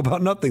it's a show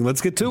about nothing.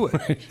 Let's get to it.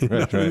 Right. You know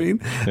what I mean?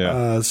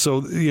 Yeah.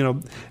 So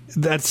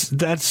that's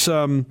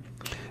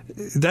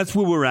that's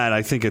where we're at,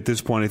 I think, at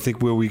this point. I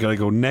think where we got to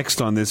go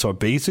next on this are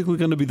basically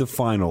going to be the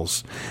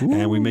finals. Ooh.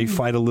 And we may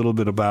fight a little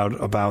bit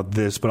about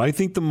this. But I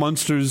think the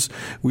Munsters,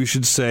 we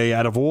should say,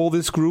 out of all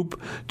this group,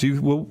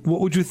 what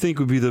would you think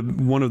would be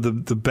one of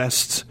the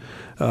best,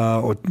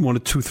 or 1 or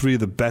 2, 3 of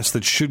the best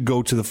that should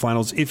go to the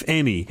finals, if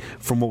any,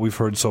 from what we've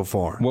heard so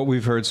far? What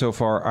we've heard so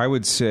far, I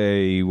would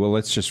say, well,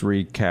 let's just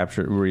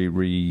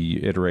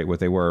reiterate what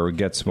they were.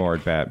 Get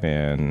Smart,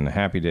 Batman,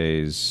 Happy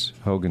Days,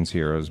 Hogan's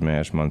Heroes,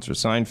 MASH, Munster,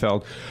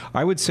 Seinfeld.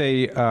 I would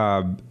say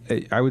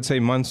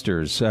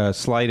Munsters,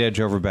 slight edge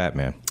over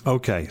Batman.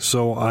 Okay,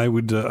 so I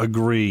would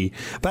agree.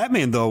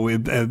 Batman, though,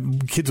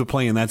 kids were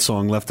playing that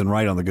song left and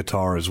right on the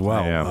guitar as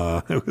well.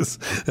 Yeah.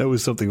 That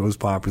was something that was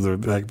popular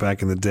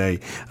back in the day.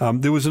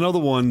 There was another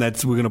one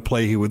that we're going to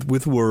play here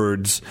with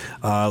words,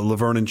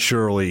 Laverne and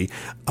Shirley.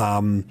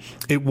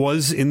 It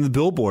was in the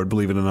Billboard,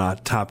 believe it or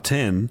not, top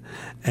 10,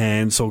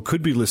 and so it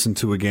could be listened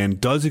to again.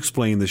 Does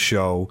explain the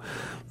show.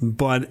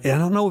 But I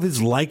don't know if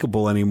it's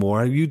likable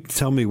anymore. You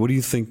tell me, what do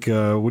you think?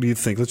 What do you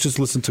think? Let's just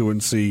listen to it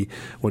and see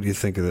what you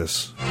think of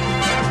this.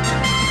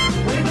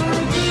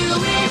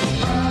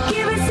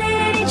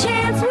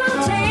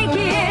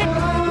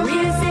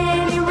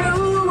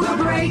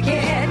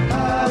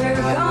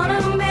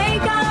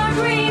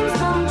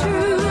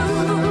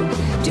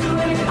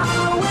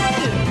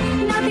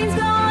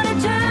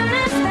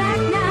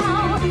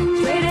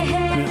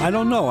 I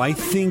don't know. I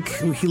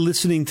think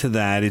listening to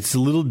that, it's a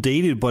little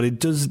dated, but it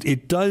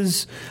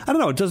does. I don't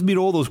know. It does meet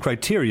all those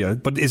criteria.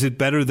 But is it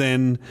better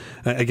than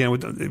again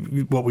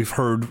with what we've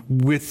heard?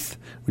 We've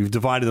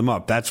divided them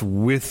up. That's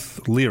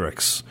with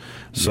lyrics.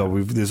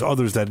 So there's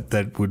others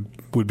that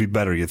would be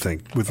better. You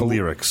think with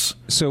lyrics?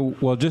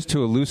 So just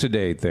to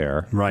elucidate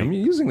there, right? I'm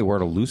using the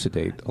word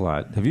elucidate a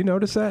lot. Have you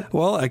noticed that?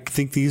 Well, I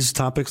think these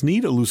topics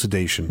need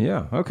elucidation.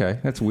 Yeah. Okay.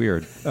 That's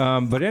weird.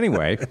 But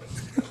anyway.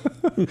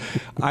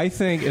 I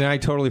think, and I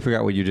totally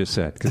forgot what you just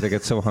said because I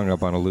get so hung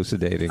up on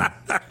elucidating.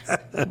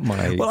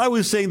 Well, I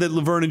was saying that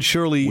Laverne and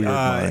Shirley,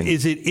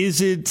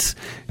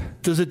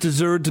 does it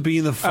deserve to be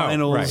in the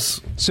finals? Oh,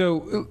 right.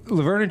 So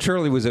Laverne and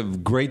Shirley was a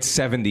great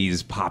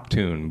 70s pop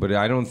tune, but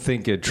I don't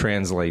think it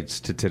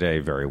translates to today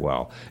very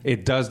well.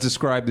 It does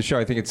describe the show.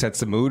 I think it sets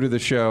the mood of the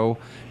show,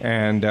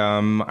 and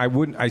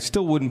I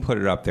still wouldn't put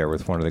it up there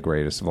with one of the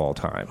greatest of all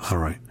time. All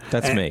right.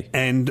 That's me.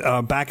 And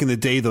back in the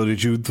day, though,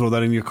 did you throw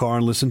that in your car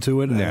and listen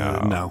to it?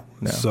 No.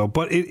 So,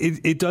 but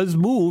it does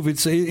move.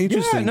 It's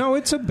interesting. Yeah, no,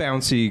 it's a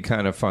bouncy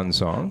kind of fun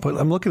song. But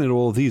I'm looking at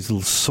all of these.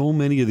 So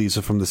many of these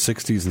are from the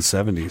 60s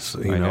and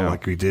 70s. You know,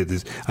 like we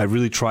did. I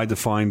really tried to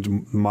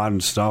find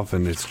modern stuff,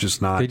 and it's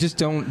just not.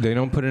 They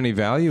don't put any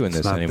value in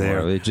this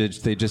anymore.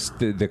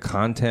 The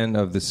content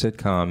of the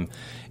sitcom,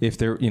 if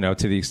they're,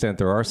 to the extent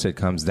there are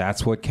sitcoms,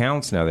 that's what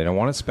counts now. They don't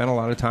want to spend a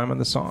lot of time on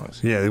the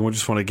songs. Yeah, they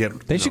just want to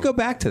get. They should go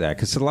back to that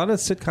because a lot of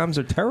sitcoms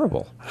are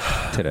terrible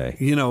today.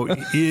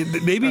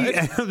 Maybe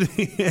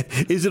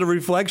is it a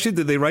reflection?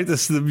 Did they write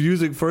the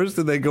music first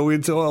and they go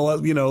into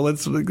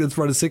let's run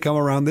a sitcom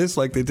around this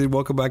like they did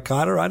Welcome Back,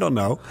 Kotter? I don't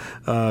know.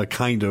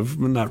 Kind of,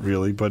 not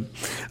really, but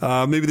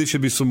maybe there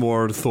should be some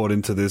more thought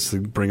into this to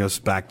bring us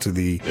back to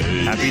the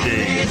happy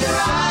days.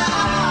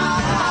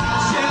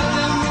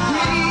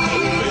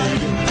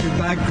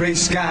 Gray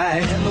sky,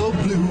 hello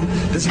blue.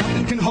 There's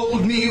nothing can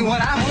hold me when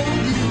I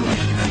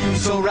hold you.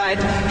 So right,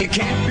 you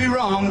can't be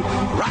wrong.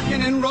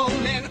 Rocking and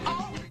rolling.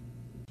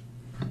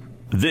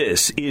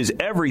 This is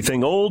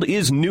Everything Old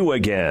is New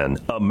Again,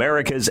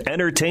 America's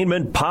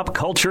entertainment pop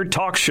culture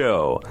talk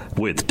show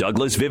with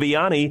Douglas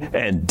Viviani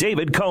and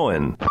David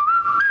Cohen.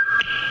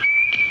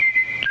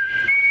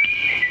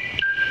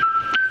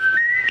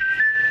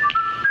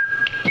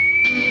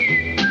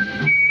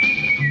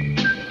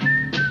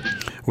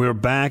 We're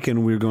back,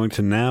 and we're going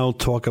to now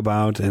talk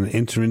about and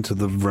enter into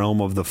the realm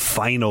of the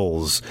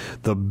finals.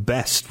 The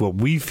best, what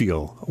we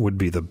feel would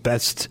be the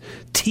best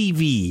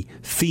TV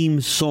theme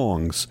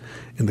songs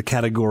in the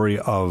category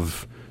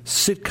of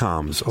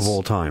sitcoms of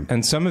all time.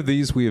 And some of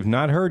these we have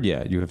not heard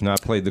yet. You have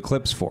not played the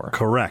clips for.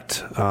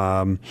 Correct.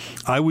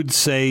 I would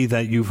say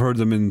that you've heard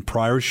them in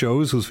prior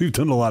shows because we've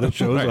done a lot of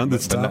shows on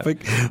this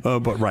topic.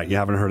 But you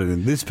haven't heard it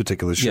in this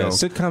particular show. Yeah,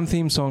 sitcom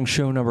theme song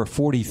show number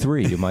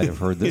 43. You might have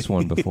heard this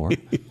one before.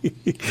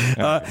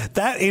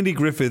 That Andy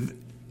Griffith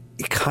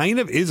kind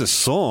of is a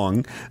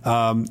song.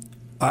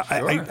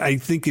 I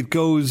think it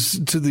goes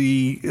to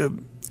the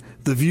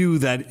view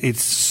that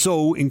it's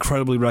so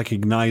incredibly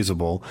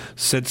recognizable,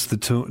 sets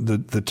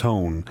the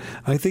tone.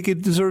 I think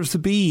it deserves to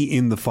be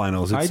in the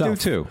finals itself. I do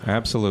too,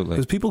 absolutely.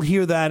 Because people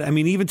hear that. I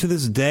mean, even to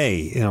this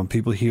day,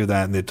 people hear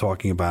that and they're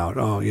talking about,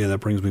 oh yeah, that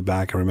brings me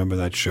back. I remember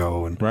that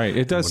show. And right,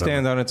 it does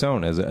stand on its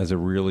own as a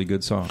really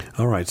good song.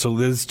 All right, so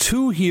there's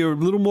two here, a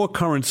little more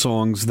current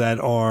songs that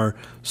are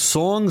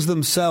songs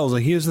themselves.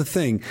 And here's the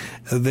thing: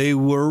 they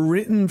were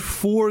written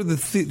for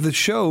the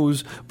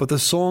shows, but the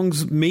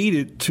songs made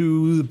it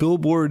to the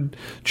Billboard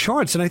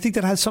charts, and I think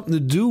that has something to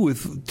do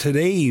with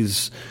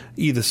today's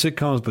either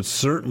sitcoms, but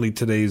certainly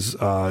today's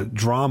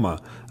drama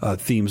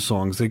theme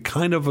songs. They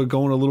kind of are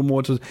going a little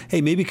more to,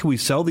 hey, maybe can we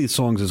sell these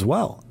songs as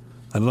well?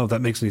 I don't know if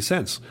that makes any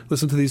sense.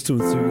 Listen to these two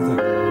and see what you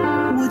think.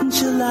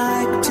 Wouldn't you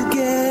like to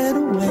get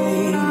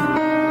away?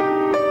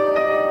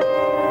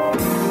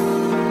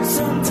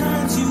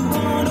 Sometimes you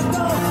want to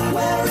go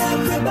where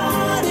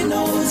everybody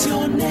knows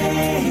your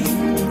name.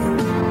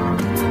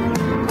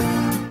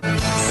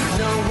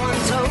 No one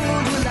told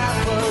you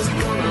life was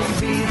gonna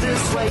be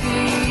this way.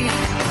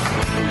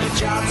 Your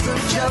job's a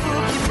joke,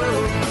 you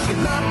broke, your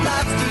love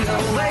life's the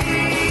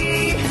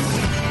away.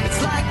 It's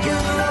like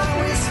you're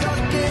always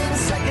stuck in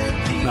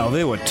second. Now,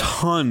 there were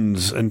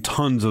tons and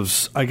tons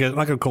of, I guess, I'm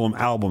not going to call them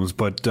albums,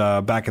 but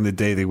back in the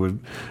day, they were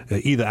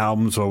either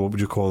albums or what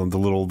would you call them, the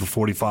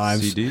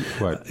 45s? CD?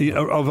 What?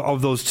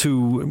 Of those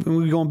two,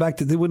 we're going back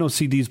to, there were no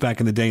CDs back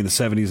in the day in the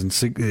 70s and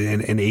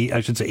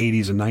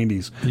 80s and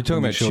 90s. You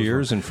talking about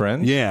Cheers and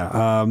Friends?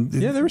 Yeah.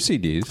 Yeah, there were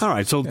CDs. All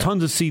right, so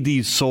tons of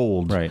CDs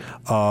sold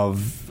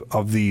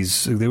of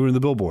these. They were in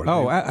the Billboard.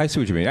 Oh, I see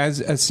what you mean.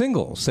 As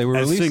singles. They were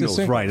released as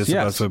singles. Right.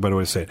 That's a better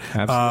way to say it.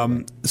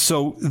 Absolutely.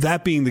 So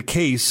that being the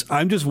case,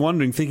 I'm just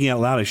wondering, thinking out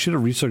loud, I should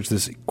have researched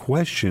this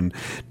question.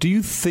 Do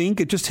you think,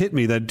 it just hit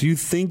me, do you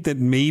think that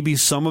maybe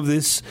some of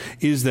this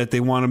is that they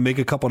want to make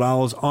a couple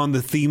dollars on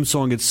the theme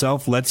song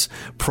itself? Let's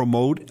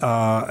promote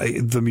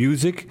the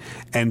music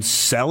and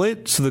sell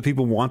it so that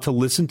people want to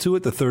listen to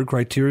it, the third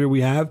criteria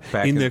we have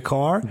in their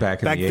car.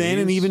 Back then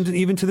 80s. And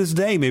even to this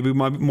day, maybe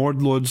more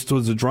towards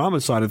the drama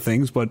side of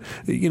things, but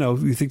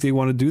you think they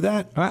want to do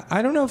that?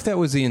 I don't know if that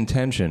was the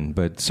intention,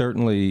 but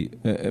certainly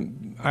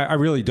I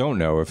really don't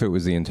know if it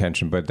was the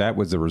intention, but that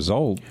was the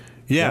result.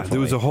 Yeah, Definitely.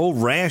 There was a whole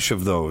rash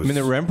of those. I mean,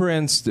 the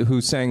Rembrandts who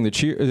sang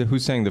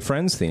the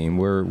Friends theme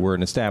were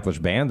an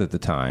established band at the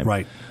time,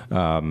 right?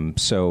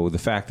 So the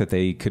fact that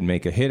they could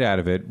make a hit out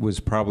of it was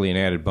probably an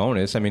added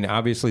bonus. I mean,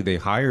 obviously they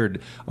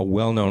hired a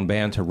well-known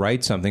band to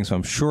write something, so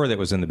I'm sure that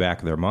was in the back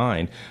of their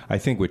mind. I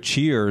think with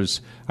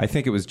Cheers, I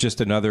think it was just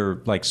another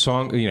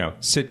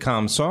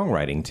sitcom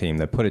songwriting team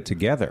that put it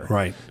together,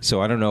 right?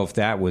 So I don't know if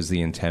that was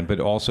the intent, but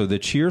also the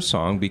Cheers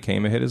song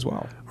became a hit as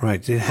well.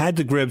 Right, it had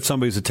to grab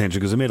somebody's attention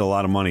because it made a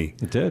lot of money.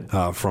 It did.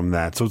 From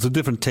that. So it's a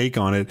different take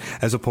on it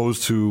as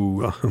opposed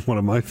to one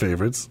of my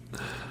favorites.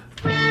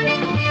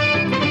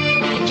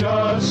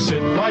 Just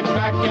sit right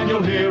back and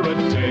you'll hear a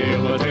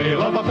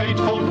tale of a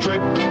fateful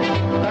trip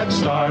that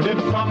started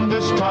from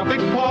this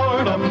tropic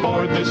port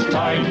aboard this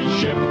tiny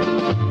ship.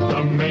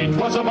 The mate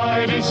was a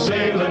mighty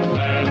sailing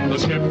man, the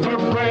skipper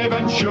brave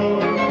and sure.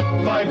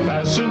 5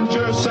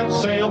 passengers set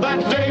sail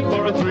that day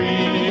for a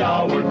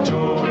 3-hour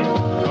tour.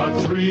 A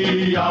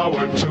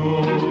 3-hour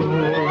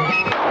tour.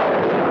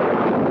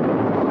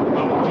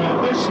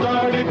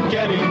 Started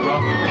getting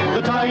rough.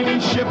 The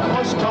tiny ship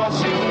was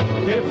tossed.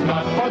 If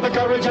not for the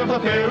courage of the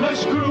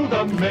fearless crew,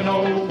 the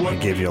minnow would. I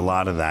gave you a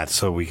lot of that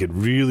so we could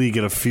really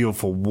get a feel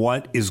for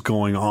what is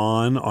going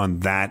on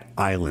that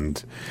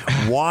island.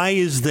 Why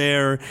is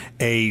there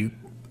a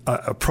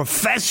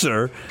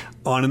professor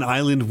on an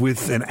island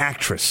with an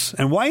actress?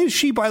 And why is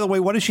she, by the way,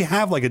 why does she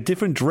have like a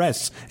different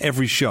dress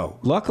every show?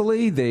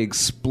 Luckily, they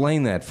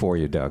explain that for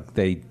you, Doug.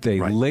 They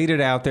laid it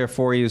out there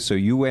for you, so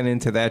you went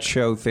into that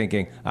show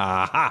thinking,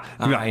 aha,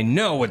 I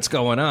know what's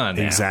going on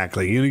now.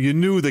 Exactly. You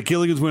knew that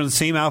Gilligan's wearing the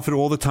same outfit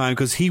all the time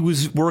because he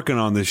was working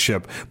on this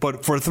ship.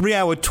 But for a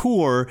 3-hour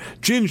tour,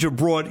 Ginger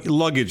brought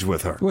luggage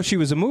with her. Well, she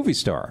was a movie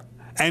star.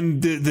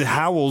 And the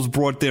Howells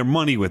brought their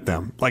money with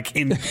them, like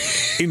in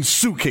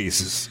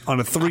suitcases on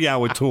a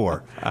 3-hour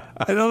tour.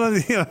 I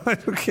don't know.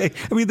 Okay.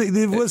 I mean,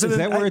 there wasn't. Is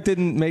that where it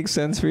didn't make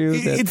sense for you?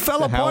 It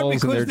fell apart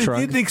because they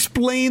didn't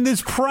explain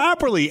this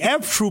properly.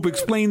 F Troop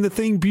explained the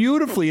thing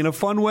beautifully in a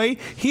fun way.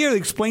 Here, they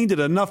explained it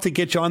enough to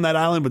get you on that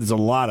island, but there's a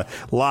lot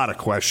of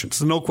questions.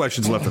 There's no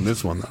questions left in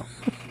this one, though.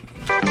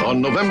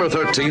 On November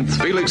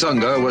 13th, Felix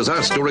Unger was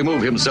asked to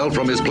remove himself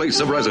from his place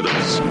of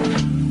residence.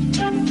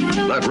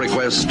 That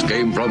request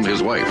came from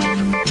his wife.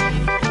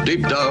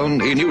 Deep down,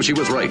 he knew she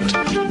was right,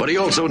 but he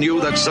also knew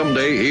that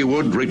someday he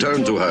would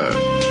return to her.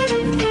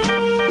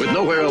 With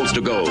nowhere else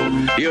to go,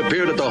 he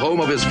appeared at the home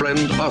of his friend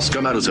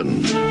Oscar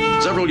Madison.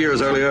 Several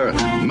years earlier,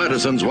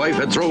 Madison's wife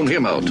had thrown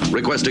him out,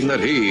 requesting that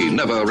he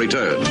never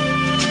return.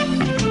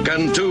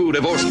 Can 2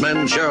 divorced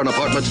men share an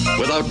apartment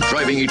without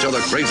driving each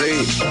other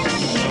crazy?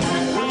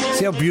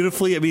 See how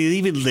beautifully, I mean,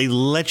 even they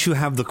let you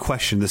have the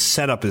question. The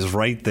setup is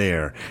right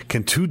there.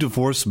 Can 2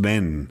 divorced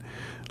men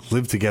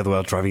live together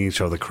without driving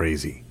each other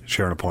crazy?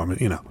 Share an apartment,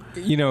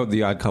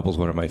 The Odd Couple is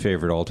one of my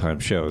favorite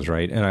all-time shows,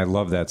 right? And I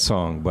love that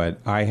song, but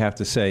I have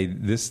to say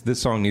this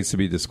song needs to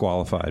be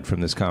disqualified from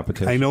this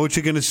competition. I know what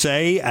you're going to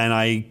say, and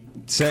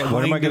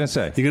what am I going to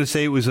say? You're going to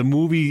say it was a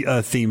movie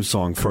theme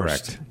song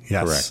Correct. first.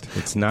 Yes. Correct.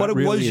 It's not, but it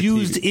really was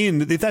used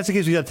in. If that's the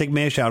case, we got to take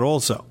MASH out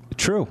also.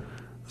 True.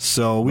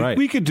 So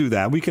we could do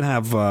that. We can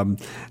have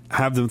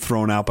them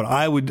thrown out. But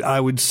I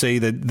would say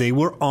that they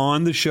were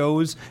on the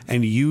shows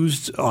and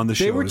used on the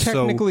shows. They were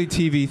technically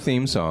TV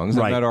theme songs.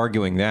 Right. I'm not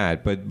arguing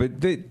that, but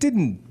they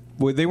didn't.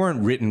 They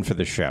weren't written for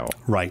the show.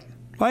 Right.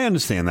 I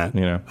understand that.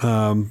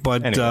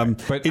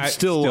 But it's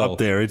still up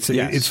there.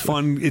 It's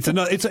fun. It's an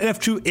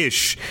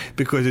F2-ish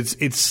because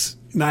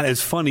not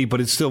as funny, but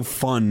it's still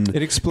fun.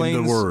 It explains,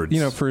 in the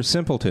words. for a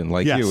simpleton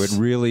like Yes. you, it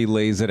really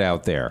lays it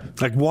out there.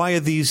 Like, why are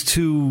these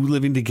two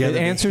living together? It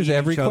They answers hate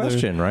every each other.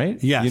 question, right?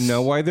 Yes. You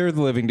know why they're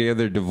living together.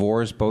 They're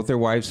divorced. Both their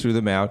wives threw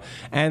them out.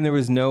 And there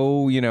was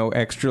no,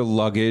 extra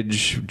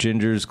luggage.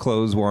 Ginger's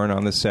clothes weren't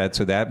on the set,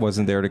 so that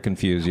wasn't there to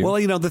confuse you. Well,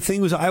 the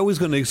thing was, I was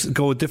going to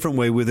go a different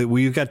way with it,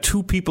 where you've got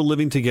two people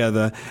living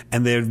together,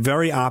 and they're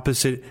very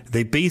opposite.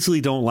 They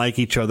basically don't like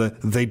each other.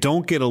 They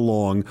don't get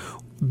along.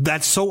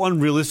 That's so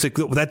unrealistic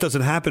that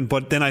doesn't happen.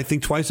 But then I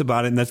think twice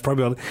about it, and that's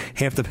probably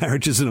half the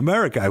marriages in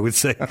America, I would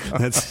say.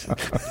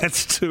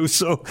 That's true.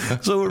 So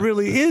it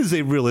really is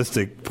a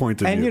realistic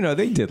point of view. And,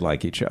 they did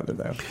like each other,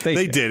 though.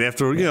 They did,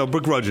 after,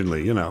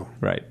 begrudgingly,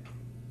 Right.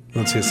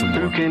 Let's hear some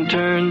more. Who can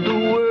turn the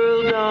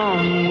world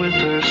on with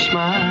her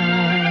smile?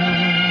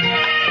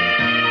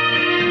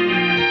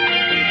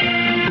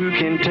 Who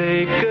can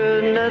take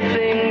a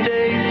nothing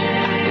day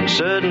and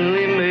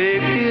suddenly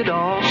make it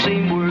all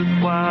seem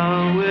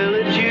worthwhile? Well,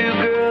 it's you,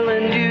 girl,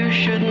 and you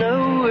should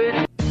know it.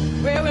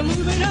 Well, we're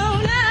moving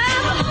on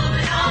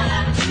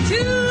now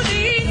to the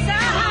east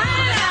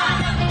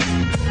side,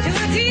 to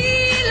a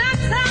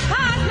deluxe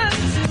apartment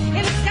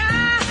in the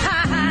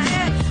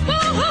sky.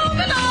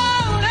 Moving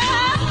on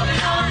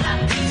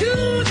to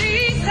the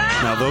east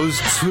side. Now, those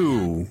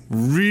two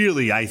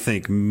really, I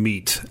think,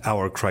 meet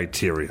our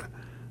criteria.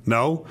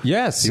 No?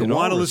 Yes. You in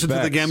want to all listen to the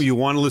respects. game. You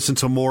want to listen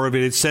to more of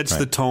it. It sets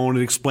the Right. tone.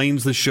 It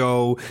explains the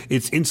show.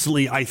 It's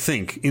instantly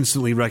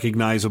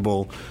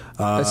recognizable.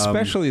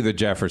 Especially the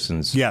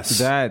Jeffersons. Yes.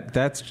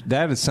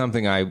 That is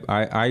something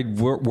I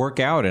work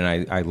out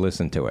and I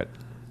listen to it.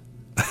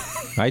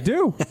 I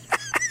do.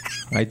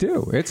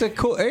 It's a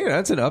cool. Hey,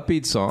 that's an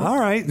upbeat song. All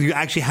right. You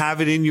actually have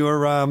it in your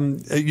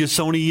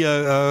Sony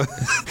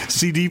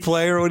CD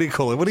player. What do you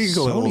call it? What do you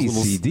call Sony it?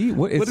 CD?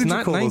 What? It's did you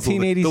not call those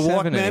little- 1987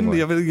 The Walkman? anymore.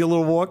 You have your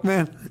little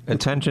Walkman?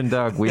 Attention,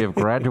 Doug. We have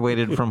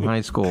graduated from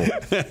high school.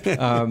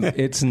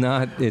 It's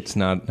not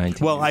 19.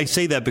 Well, I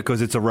say that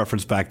because it's a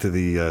reference back to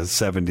the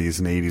 70s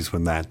and 80s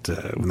when that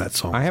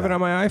song. I have it on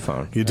my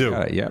iPhone. You do?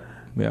 I got it.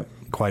 Yep.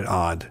 Quite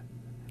odd.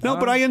 No,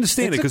 but I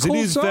understand it it's a because cool it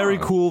is song. very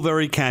cool,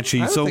 very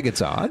catchy. I don't so think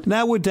it's odd.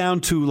 Now we're down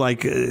to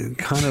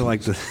kind of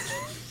like the.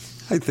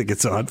 I think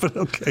it's odd, but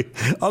okay.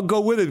 I'll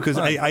go with it because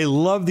I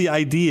love the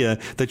idea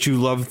that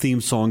you love theme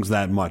songs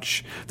that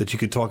much, that you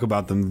could talk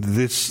about them in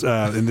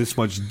this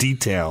much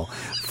detail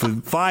for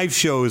 5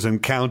 shows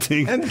and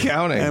counting. And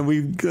counting. And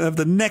we have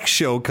the next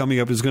show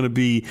coming up is going to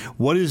be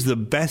what is the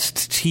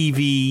best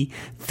TV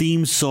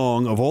theme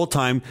song of all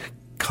time,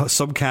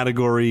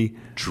 subcategory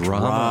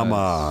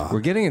drama.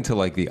 We're getting into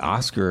like the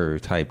Oscar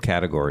type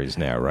categories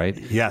now, right?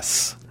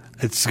 Yes.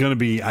 It's going to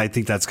be, I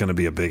think that's going to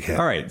be a big hit.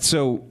 All right,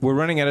 so we're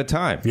running out of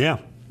time. Yeah.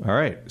 All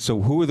right, so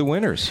who are the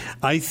winners?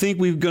 I think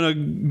we're going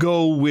to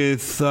go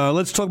with,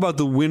 let's talk about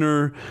the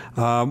winner.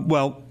 Let's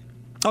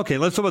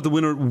talk about the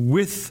winner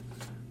with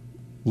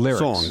lyrics.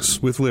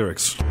 Songs, with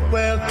lyrics.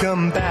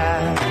 Welcome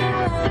back.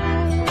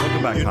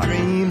 Welcome back, Your Connie.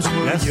 dreams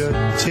were Yes? your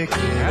ticket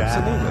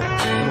Absolutely.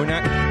 out. We're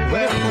not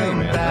Welcome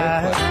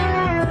back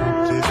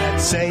to that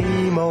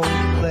same old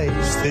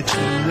place that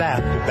you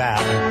laughed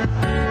about.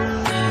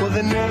 Well,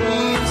 the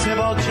names have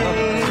all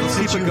changed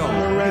since you've come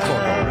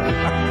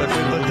around.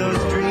 But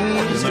those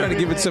dreams... Just trying to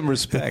give it some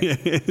respect.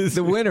 It's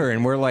the winner,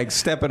 and we're like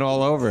stepping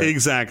all over it.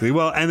 Exactly.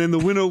 Well, and then the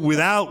winner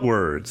without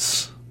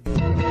words.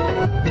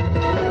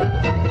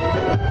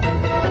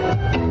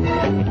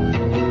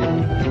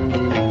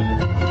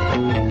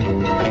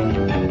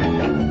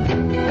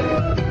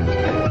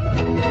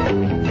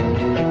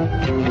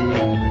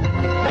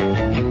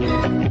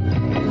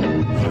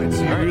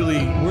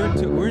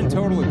 We're in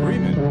total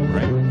agreement,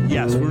 right?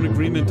 Yes, we're in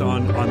agreement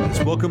on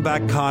this. Welcome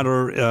back,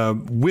 Cotter,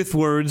 with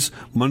words,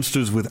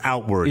 Munsters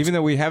without words. Even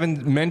though we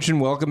haven't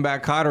mentioned Welcome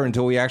Back, Kotter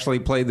until we actually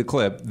played the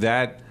clip,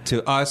 that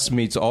to us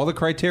meets all the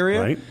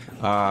criteria.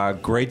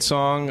 Right. Great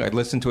song. I'd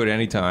listen to it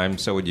anytime.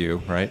 So would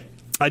you, right?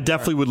 I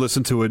definitely would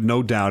listen to it,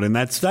 no doubt. And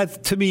that's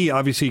to me,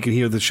 obviously you can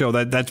hear the show.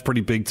 That's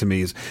pretty big to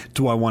me is,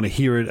 do I want to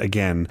hear it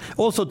again?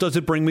 Also, does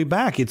it bring me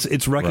back?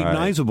 It's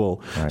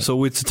recognizable. Right.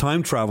 So it's a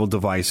time travel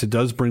device. It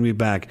does bring me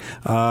back.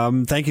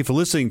 Thank you for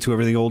listening to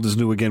Everything Old is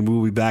New Again.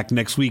 We'll be back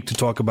next week to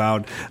talk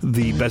about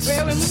the best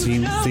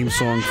theme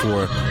song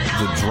for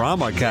the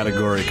drama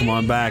category. Come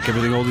on back.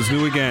 Everything Old is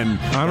New Again.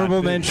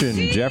 Honorable mention,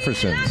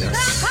 Jeffersons.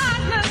 Yes.